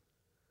in like,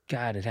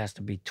 God, it has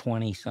to be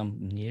 20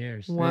 something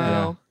years.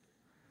 Wow.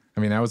 I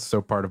mean, that was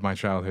so part of my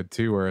childhood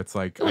too, where it's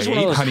like It was I one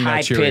of ate those Honey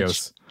Nut Cheerios.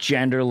 high-pitched,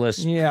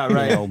 genderless, Yeah,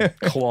 right. you know,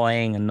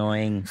 cloying,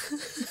 annoying.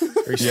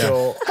 Are you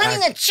still Honey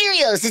Nut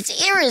Cheerios, it's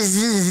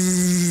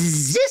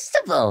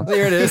irresistible.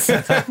 There it is.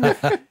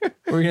 What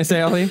were you gonna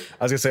say, Ali?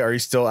 I was gonna say, are you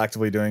still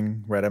actively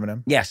doing Red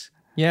M&M? Yes.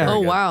 Yeah. Oh,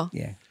 wow.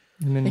 Yeah.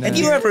 And then, Have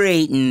you ever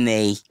eaten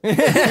me?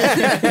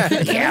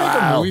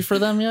 a movie for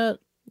them yet?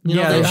 You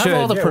know, Yeah, they they have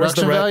all the should.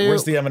 production value.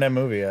 Where's the M&M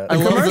movie at? I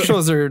the love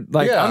commercials are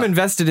like, Yeah. I'm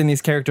invested in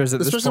these characters at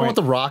this especially point.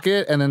 with the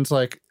rocket, and then it's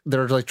like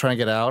they're like trying to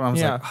get out. And I was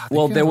Yeah. like, oh, they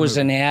Well, can't there have a was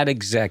movie. an ad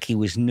exec. He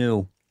was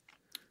new.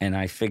 And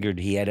I figured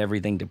he had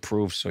everything to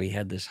prove. So he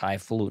had this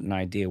highfalutin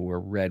idea where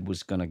Red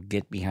was going to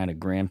get behind a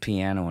grand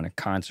piano in a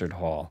concert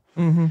hall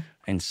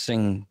and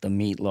sing the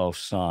Meatloaf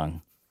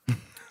song.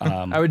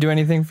 I would do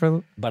anything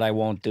for. But I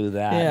won't do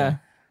that. Yeah.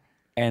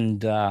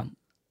 And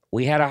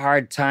we had a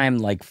hard time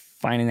like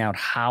finding out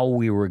how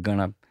we were going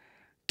to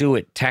do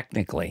it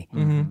technically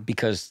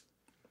because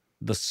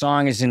the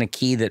song is in a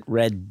key that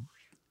Red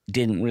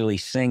didn't really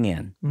sing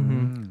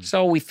in.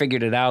 So we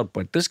figured it out.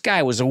 But this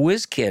guy was a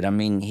whiz kid. I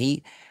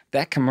mean,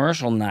 that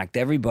commercial knocked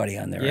everybody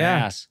on their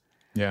Yeah. ass.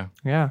 Yeah.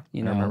 Yeah.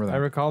 You know, remember that. I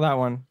recall that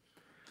one.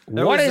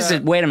 What was, is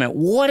it? Wait a minute.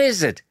 What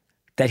is it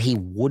that he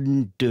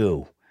wouldn't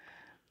do?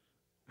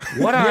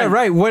 What Yeah, on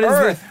right. What is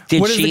earth the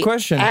did what is she the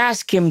question?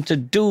 ask him to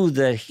do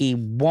that he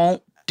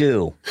won't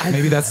do?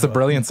 Maybe that's the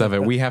brilliance of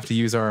it. We have to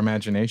use our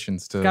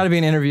imaginations to. Got to be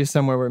an interview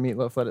somewhere where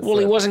Meatloaf let it. Well,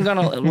 he slip. wasn't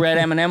gonna. Red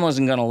M&M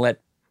wasn't gonna let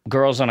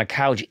girls on a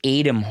couch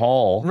eat him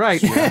whole. Right.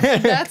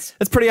 That's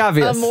That's pretty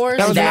obvious. A more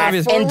that was an That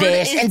obvious. and Forward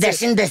this and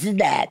this and this and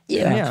that.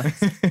 Yeah.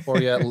 or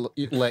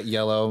let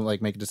Yellow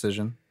like make a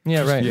decision.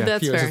 Yeah. Right. Yeah.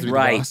 that's He was fair. supposed to be the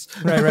Right. boss.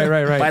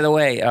 Right. By the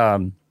way,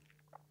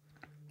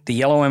 the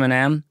yellow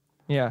M&M.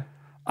 Yeah.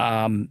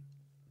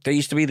 There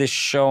used to be this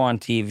show on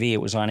TV. It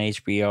was on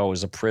HBO. It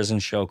was a prison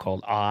show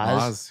called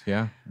Oz. Oz,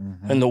 yeah.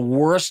 And the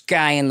worst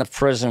guy in the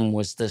prison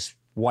was this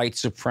white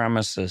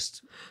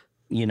supremacist,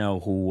 you know,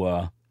 who It's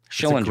a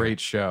Schillinger. great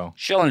show.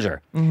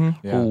 Schillinger,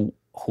 Yeah. who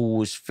who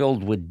was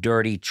filled with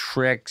dirty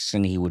tricks,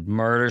 and he would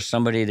murder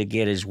somebody to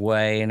get his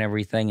way and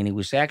everything. And he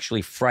was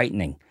actually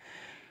frightening.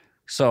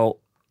 So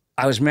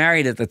I was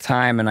married at the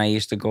time, and I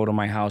used to go to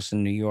my house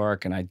in New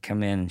York, and I'd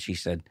come in, and she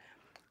said,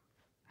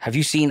 "Have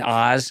you seen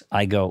Oz?"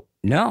 I go,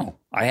 "No,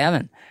 I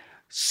haven't."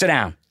 Sit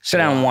down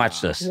and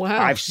watch this.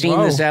 Wow. I've seen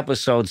Whoa. this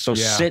episode, so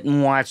Yeah. sit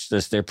and watch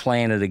this. They're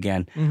playing it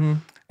again. Mm-hmm.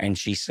 And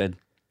she said,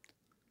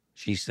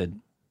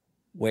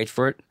 wait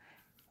for it.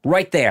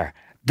 Right there.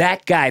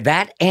 That guy,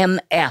 that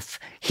MF,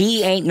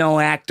 he ain't no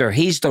actor.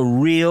 He's the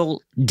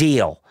real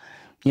deal,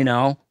 you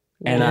know?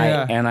 And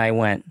Yeah. I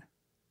went,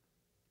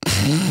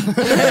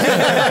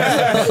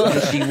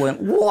 and she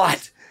went,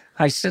 "What?"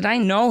 I said, "I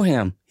know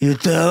him." "You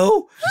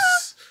do?"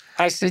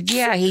 I said,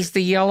 "Yeah, he's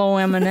the yellow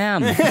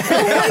M&M."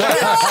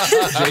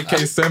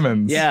 J.K.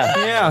 Simmons. Yeah.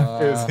 Yeah.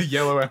 Is a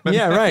yellow M&M.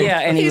 Yeah, right. Yeah,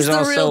 and he He's was the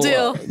also real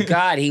deal.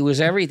 God, he was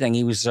everything.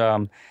 He was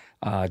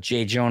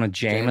J. Jonah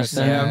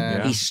Jameson.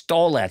 Yeah. He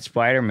stole that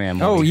Spider-Man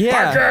movie. Oh,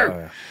 yeah.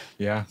 Parker!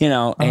 Yeah. You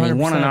know, and he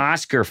won an 100%.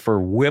 Oscar for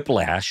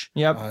Whiplash.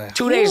 Yep.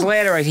 2 days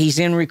later, he's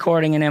in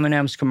recording an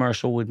M&M's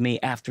commercial with me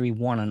after he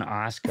won an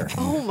Oscar.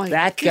 Oh my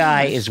That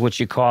guy is what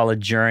you call a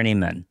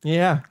journeyman.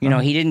 Yeah. You know,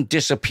 he didn't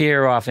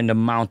disappear off into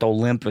Mount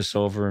Olympus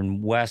over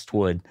in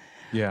Westwood,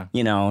 Yeah.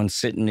 you know, and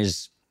sit in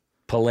his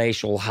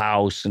palatial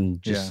house and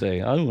just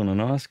say, "I won an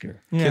Oscar."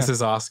 Yeah.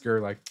 Kisses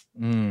Oscar like,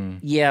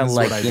 Yeah, That's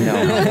like, what I you do.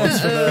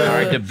 know,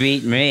 hard to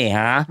beat me,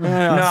 huh?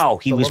 Yeah. No,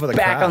 he The was love of the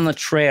back craft. on the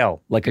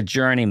trail like a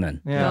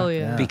journeyman. Yeah. Hell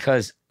yeah.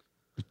 Because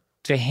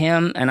to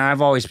him, and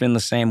I've always been the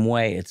same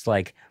way, it's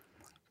like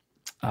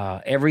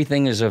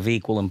everything is of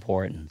equal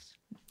importance.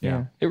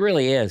 yeah. It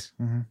really is.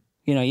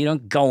 You know, you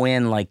don't go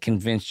in like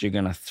convinced you're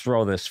going to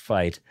throw this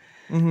fight,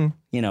 Mm-hmm.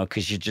 you know,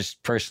 because you're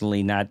just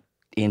personally not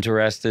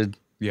interested,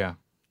 Yeah.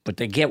 but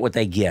they get what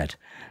they get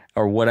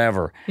or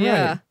whatever.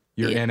 Yeah.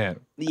 You're in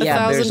it.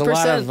 Yeah, there's a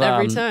lot 1,000% of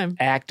every time.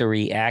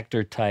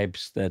 actor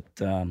types that,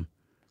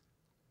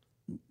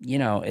 you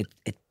know,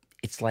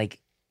 it's like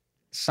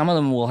some of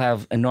them will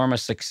have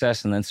enormous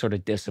success and then sort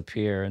of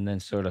disappear and then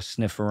sort of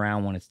sniff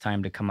around when it's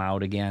time to come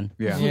out again,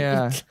 Yeah.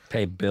 Yeah.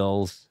 pay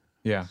bills,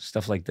 Yeah.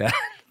 stuff like that.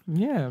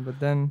 Yeah, but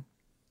then,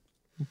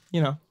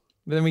 you know,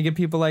 but then we get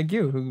people like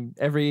you who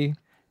every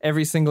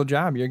single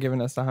job you're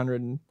giving us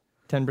 110%.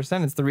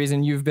 It's the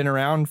reason you've been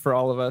around for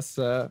all of us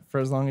for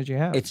as long as you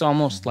have. It's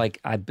almost like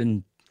I've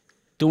been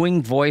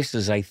doing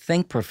voices, I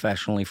think,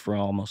 professionally for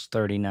almost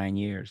 39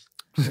 years.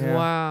 Yeah.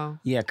 Wow.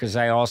 Yeah, because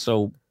I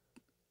also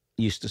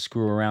used to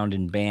screw around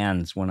in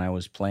bands when I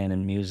was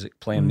playing music.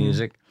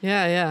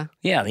 Yeah, yeah.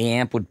 Yeah, the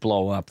amp would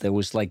blow up. There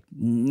was like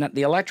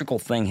the electrical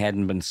thing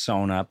hadn't been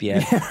sewn up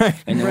yet,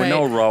 and there were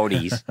no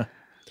roadies.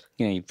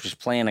 You know, you're just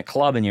playing a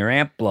club and your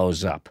amp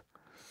blows up.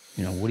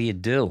 You know, what do you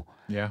do?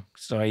 Yeah.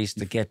 So I used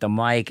to get the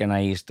mic and I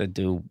used to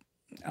do,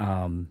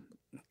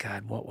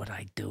 God, what would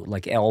I do?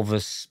 Like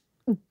Elvis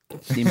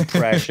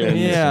impressions.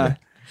 Yeah.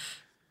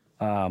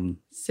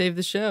 Save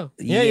the show.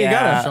 Yeah, you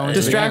gotta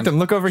distract them.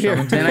 Look over here.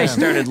 Then I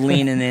started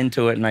leaning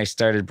into it and I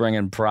started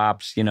bringing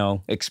props, you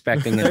know,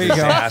 expecting a There you go.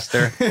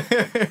 disaster.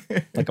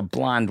 Like a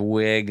blonde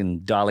wig,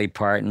 and Dolly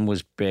Parton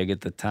was big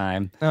at the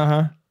time.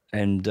 Uh-huh.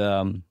 And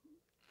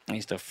I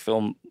used to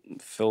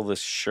fill this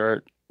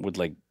shirt with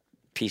like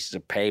pieces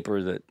of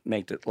paper that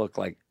made it look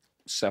like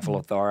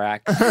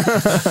cephalothorax.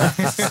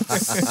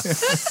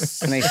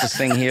 And I used to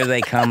sing "Here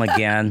They Come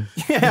Again,"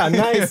 Yeah,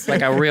 nice.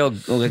 like a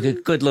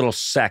good little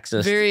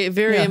sexist. Very,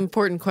 very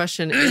important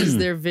question. Is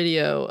there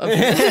video of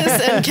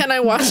this? And can I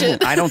watch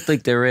it? I don't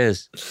think there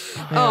is.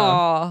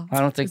 Oh. I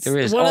don't think there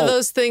is. One Oh, of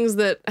those things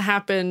that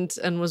happened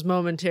and was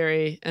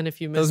momentary, and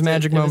if you missed Those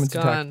magic it, was moments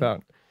you gone. talked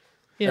about.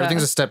 Yeah.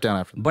 Everything's a step down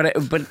after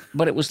that.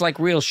 But it was like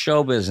real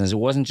show business. It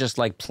wasn't just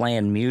like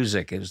playing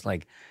music. It was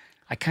like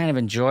I kind of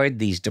enjoyed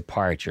these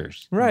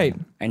departures Right.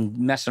 and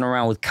messing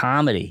around with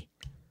comedy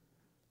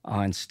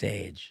on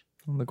stage.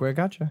 Look where I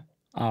got you.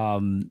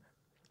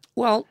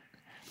 Well,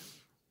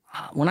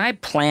 when I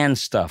planned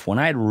stuff, when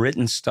I had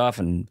written stuff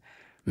and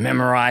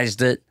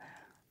memorized it,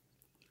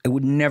 it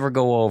would never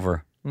go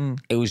over.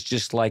 It was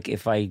just like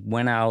if I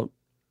went out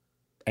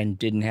and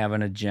didn't have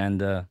an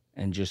agenda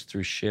and just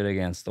threw shit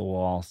against the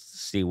wall to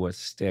see what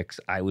sticks,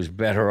 I was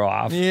better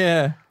off.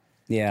 Yeah.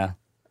 Yeah.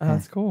 Oh,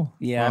 that's cool.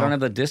 Yeah, I don't have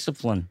the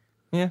discipline.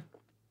 Yeah.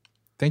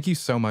 Thank you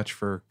so much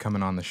for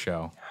coming on the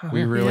show.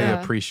 We really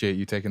Yeah. appreciate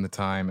you taking the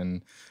time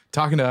and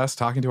talking to us,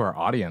 talking to our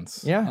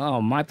audience. Yeah.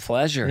 Oh, my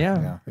pleasure. Yeah.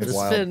 Yeah, it's It's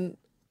wild. been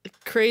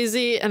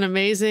crazy and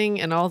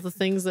amazing and all the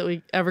things that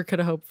we ever could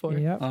have hoped for.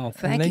 Yep. Oh, And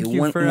thank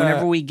you. for,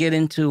 Whenever we get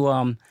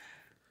into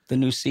the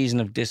new season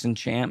of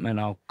Disenchantment,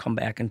 I'll come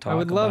back and talk. I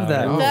would love about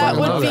that. it. Oh, That I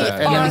would love be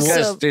that. Yeah, because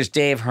awesome. there's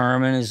Dave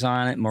Herman is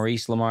on it,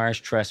 Maurice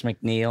LaMarche, Tress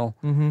McNeil,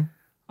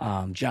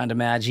 John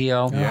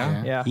DiMaggio.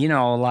 Yeah. Yeah. You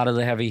know, a lot of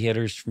the heavy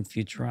hitters from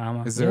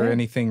Futurama. Is there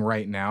anything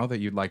right now that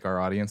you'd like our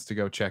audience to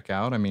go check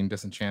out? I mean,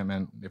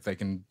 Disenchantment, if they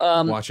can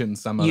watch it in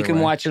some other You can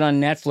way. watch it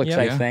on Netflix, Yeah.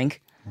 I Yeah.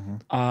 think.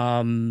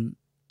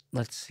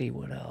 Let's see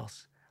what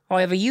else. Oh,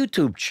 I have a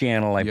YouTube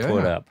channel I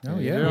put up. Oh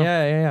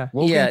Yeah.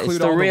 We'll yeah, include it's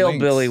the all real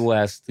links. Billy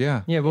West.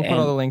 Yeah. Yeah, we'll put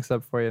all the links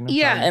up for you. No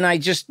Yeah, problem.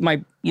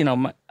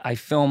 and I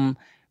film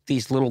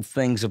these little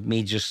things of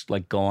me just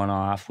like going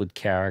off with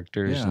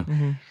characters, Yeah.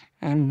 and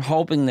I'm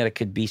hoping that it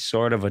could be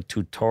sort of a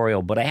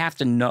tutorial. But I have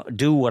to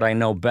do what I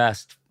know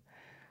best,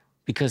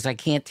 because I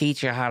can't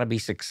teach you how to be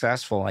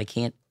successful. I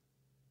can't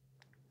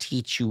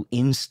teach you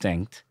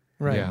instinct.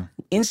 Right. Yeah.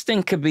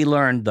 Instinct could be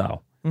learned,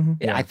 though.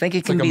 Yeah. I think it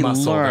It's can like a be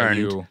muscle that learned.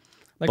 you-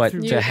 Like But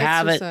through- You to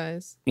have it,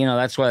 exercise.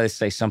 that's why they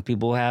say some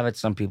people have it,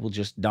 some people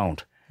just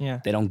don't. yeah.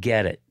 They don't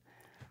get it.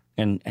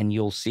 And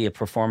you'll see a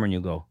performer and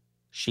you go,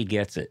 she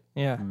gets it.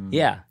 Yeah.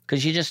 Yeah,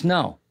 because you just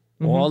know.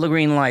 All the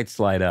green lights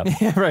light up.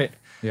 Yeah. Right.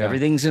 Yeah.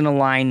 Everything's in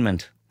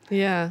alignment.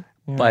 Yeah.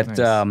 But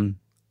Nice.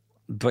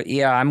 but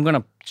yeah, I'm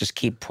gonna just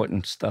keep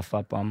putting stuff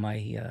up on my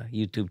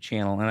YouTube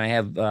channel, and I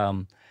have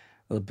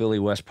the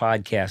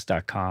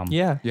BillyWestPodcast.com.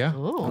 Yeah. Yeah.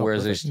 Oh. Where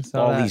You there's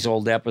saw all that. these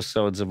old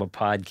episodes of a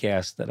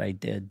podcast that I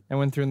did. I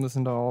went through and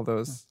listened to all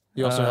those.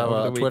 You also have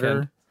over a the Twitter.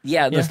 weekend.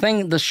 Yeah,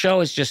 Yeah. the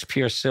show is just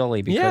pure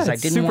silly because I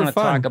it's didn't super want to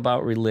fun. talk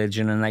about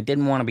religion and I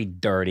didn't want to be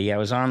dirty. I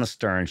was on the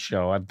Stern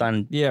Show. I've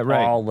done Yeah,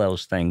 right. all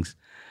those things.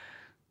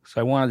 So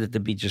I wanted it to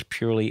be just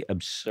purely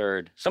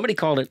absurd. Somebody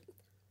called it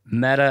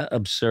meta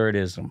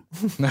absurdism.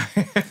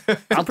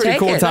 I'll Pretty take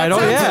cool it. title.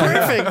 sounds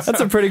yeah. perfect. That's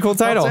a pretty cool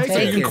title. take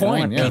Take it. it. I coin.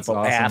 want Yeah, that's people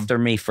awesome. after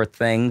me for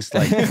things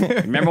like,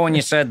 remember when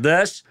you said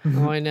this?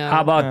 Oh, I know.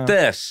 How about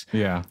this?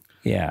 Yeah.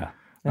 Yeah.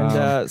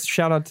 And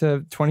shout out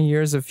to 20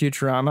 years of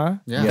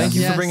Futurama. Yeah. Thank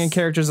you Yes. for bringing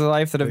characters to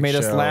life that have Big made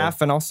us show.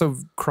 laugh and also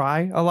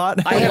cry a lot.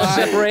 I have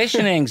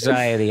separation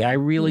anxiety. I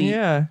really,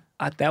 yeah.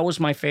 that was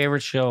my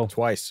favorite show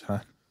Twice, huh?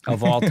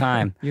 of all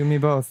time. You and me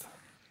both.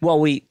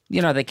 Well,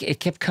 it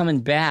kept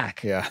coming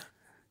back. Yeah.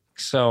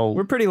 So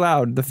We're pretty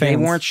loud, the they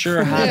fans. weren't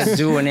sure how to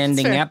do an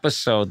ending fair.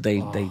 episode. They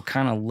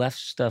kind of left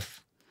stuff.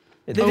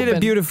 They did it Open.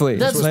 beautifully.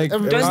 That's- like,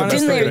 Didn't Didn't honestly,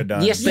 could they? have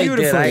done. Yes, they did.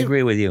 Beautifully. I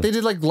agree with you. They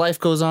did like life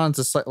goes on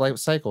to life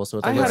cycle. So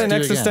it's I like, had let's an do it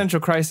again. existential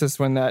crisis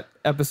when that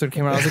episode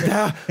came out. I was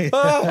like,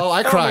 Oh,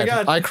 I cried. my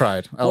God. I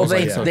cried. I Well, was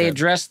they like, so they good.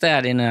 addressed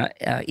that in a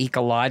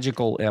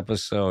ecological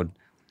episode.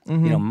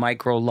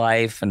 Micro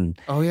life and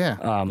Oh yeah.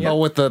 Um, Oh,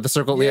 with the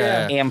circle.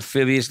 Yeah.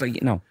 amphibious.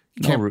 Like no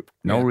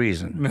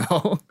reason.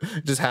 No,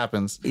 it just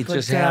happens. It But,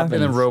 just yeah. happens.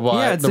 And then robot.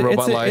 yeah, the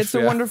robot life. it's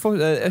a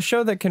wonderful a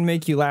show that can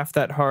make you laugh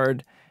that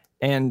hard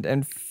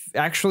and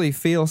actually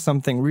feel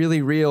something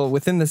really real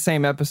within the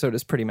same episode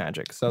is pretty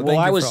magic. So Well, thank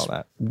you I for was all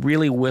that.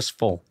 really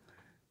wistful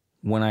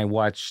when I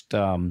watched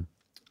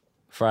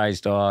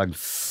Fry's Dog.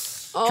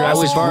 I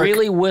was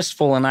really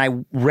wistful, and I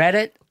read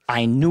it.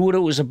 I knew what it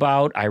was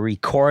about. I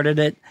recorded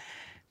it.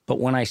 But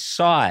when I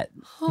saw it,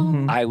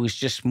 I was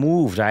just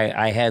moved.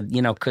 I had,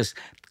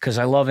 because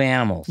I love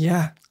animals.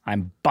 Yeah.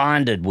 I'm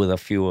bonded with a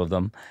few of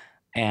them.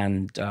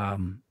 And,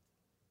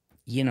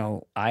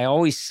 I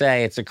always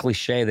say, it's a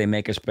cliche, they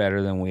make us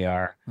better than we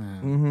are.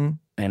 Mm-hmm.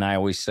 And I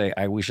always say,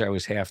 I wish I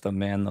was half the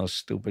man those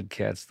stupid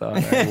cats thought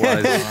I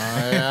was.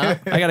 Yeah.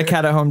 I got a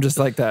cat at home just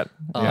like that.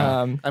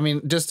 I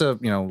mean, just to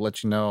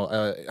let you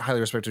know, highly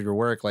respected your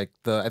work. Like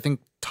I think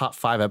top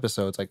 5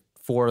 episodes, like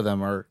 4 of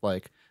them are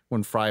like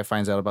when Fry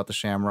finds out about the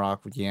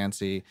Shamrock with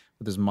Yancey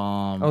with his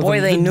mom. Oh, Boy,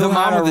 the- they the knew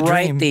mom how of to the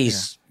write dream.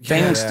 these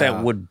things Yeah.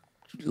 that would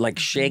like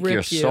shake Rip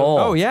your you. soul.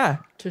 Oh, yeah.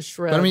 To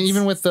shreds. But I mean,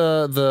 even with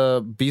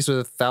the Beast with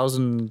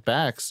 1,000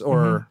 Backs,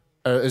 or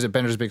is it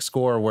Bender's Big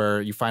Score, where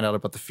you find out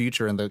about the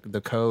future and the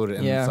code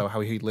and Yeah. so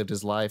how he lived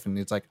his life, and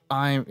it's like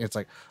I don't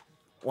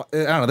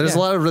know. There's a Yeah.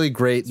 lot of really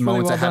great really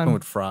moments well that happen done.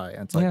 with Fry,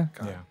 and it's like, Yeah.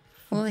 God.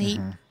 Well, he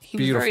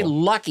was very Beautiful.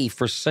 lucky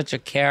for such a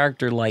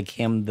character like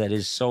him that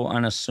is so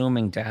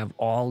unassuming to have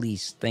all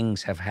these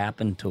things have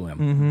happened to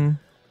him.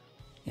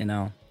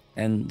 Mm-hmm.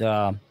 And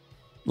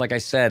like I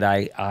said,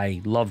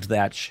 I loved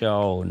that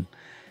show, and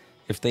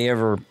if they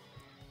ever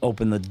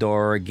open the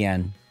door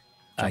again,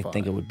 I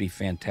think it would be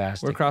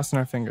fantastic. We're crossing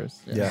our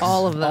fingers. Yeah.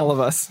 all of them. All of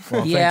us.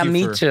 Well, thank Yeah, you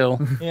me for- too.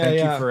 Thank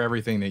you for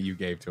everything that you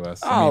gave to us.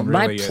 Oh,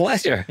 my really, it's-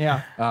 pleasure.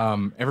 Yeah.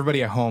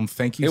 Everybody at home,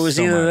 thank you It was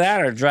so either much.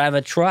 that or drive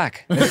a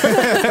truck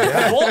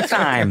full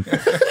time.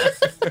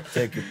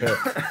 Take your pick.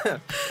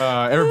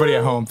 Everybody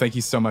at home, thank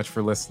you so much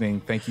for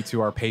listening. Thank you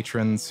to our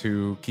patrons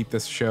who keep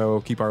this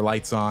show, keep our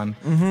lights on.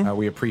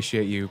 We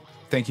appreciate you.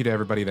 Thank you to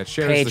everybody that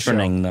shares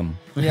Patroning them.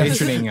 the show.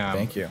 Patroning,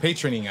 Thank you.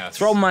 Patroning us.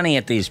 Throw money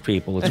at these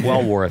people. It's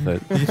well worth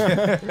it.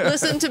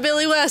 Listen to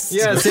Billy West.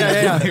 Yes,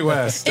 yeah. Billy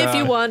West. If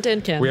you want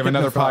and can. We have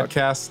another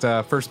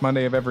podcast first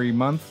Monday of every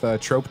month,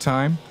 Trope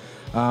Time.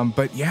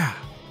 But yeah,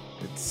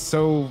 it's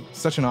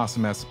such an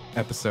awesome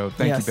episode.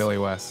 Thank you, Yes. Billy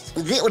West.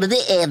 That's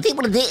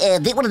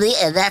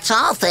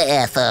all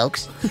there,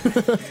 folks.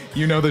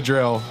 You know the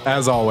drill.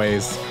 As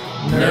always,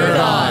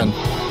 Nerd on.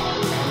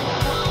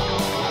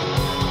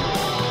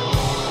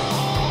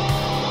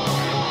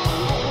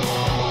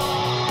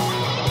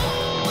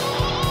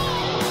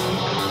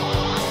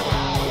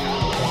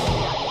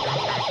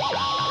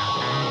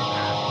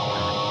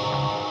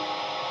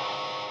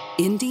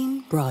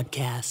 Ending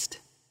broadcast.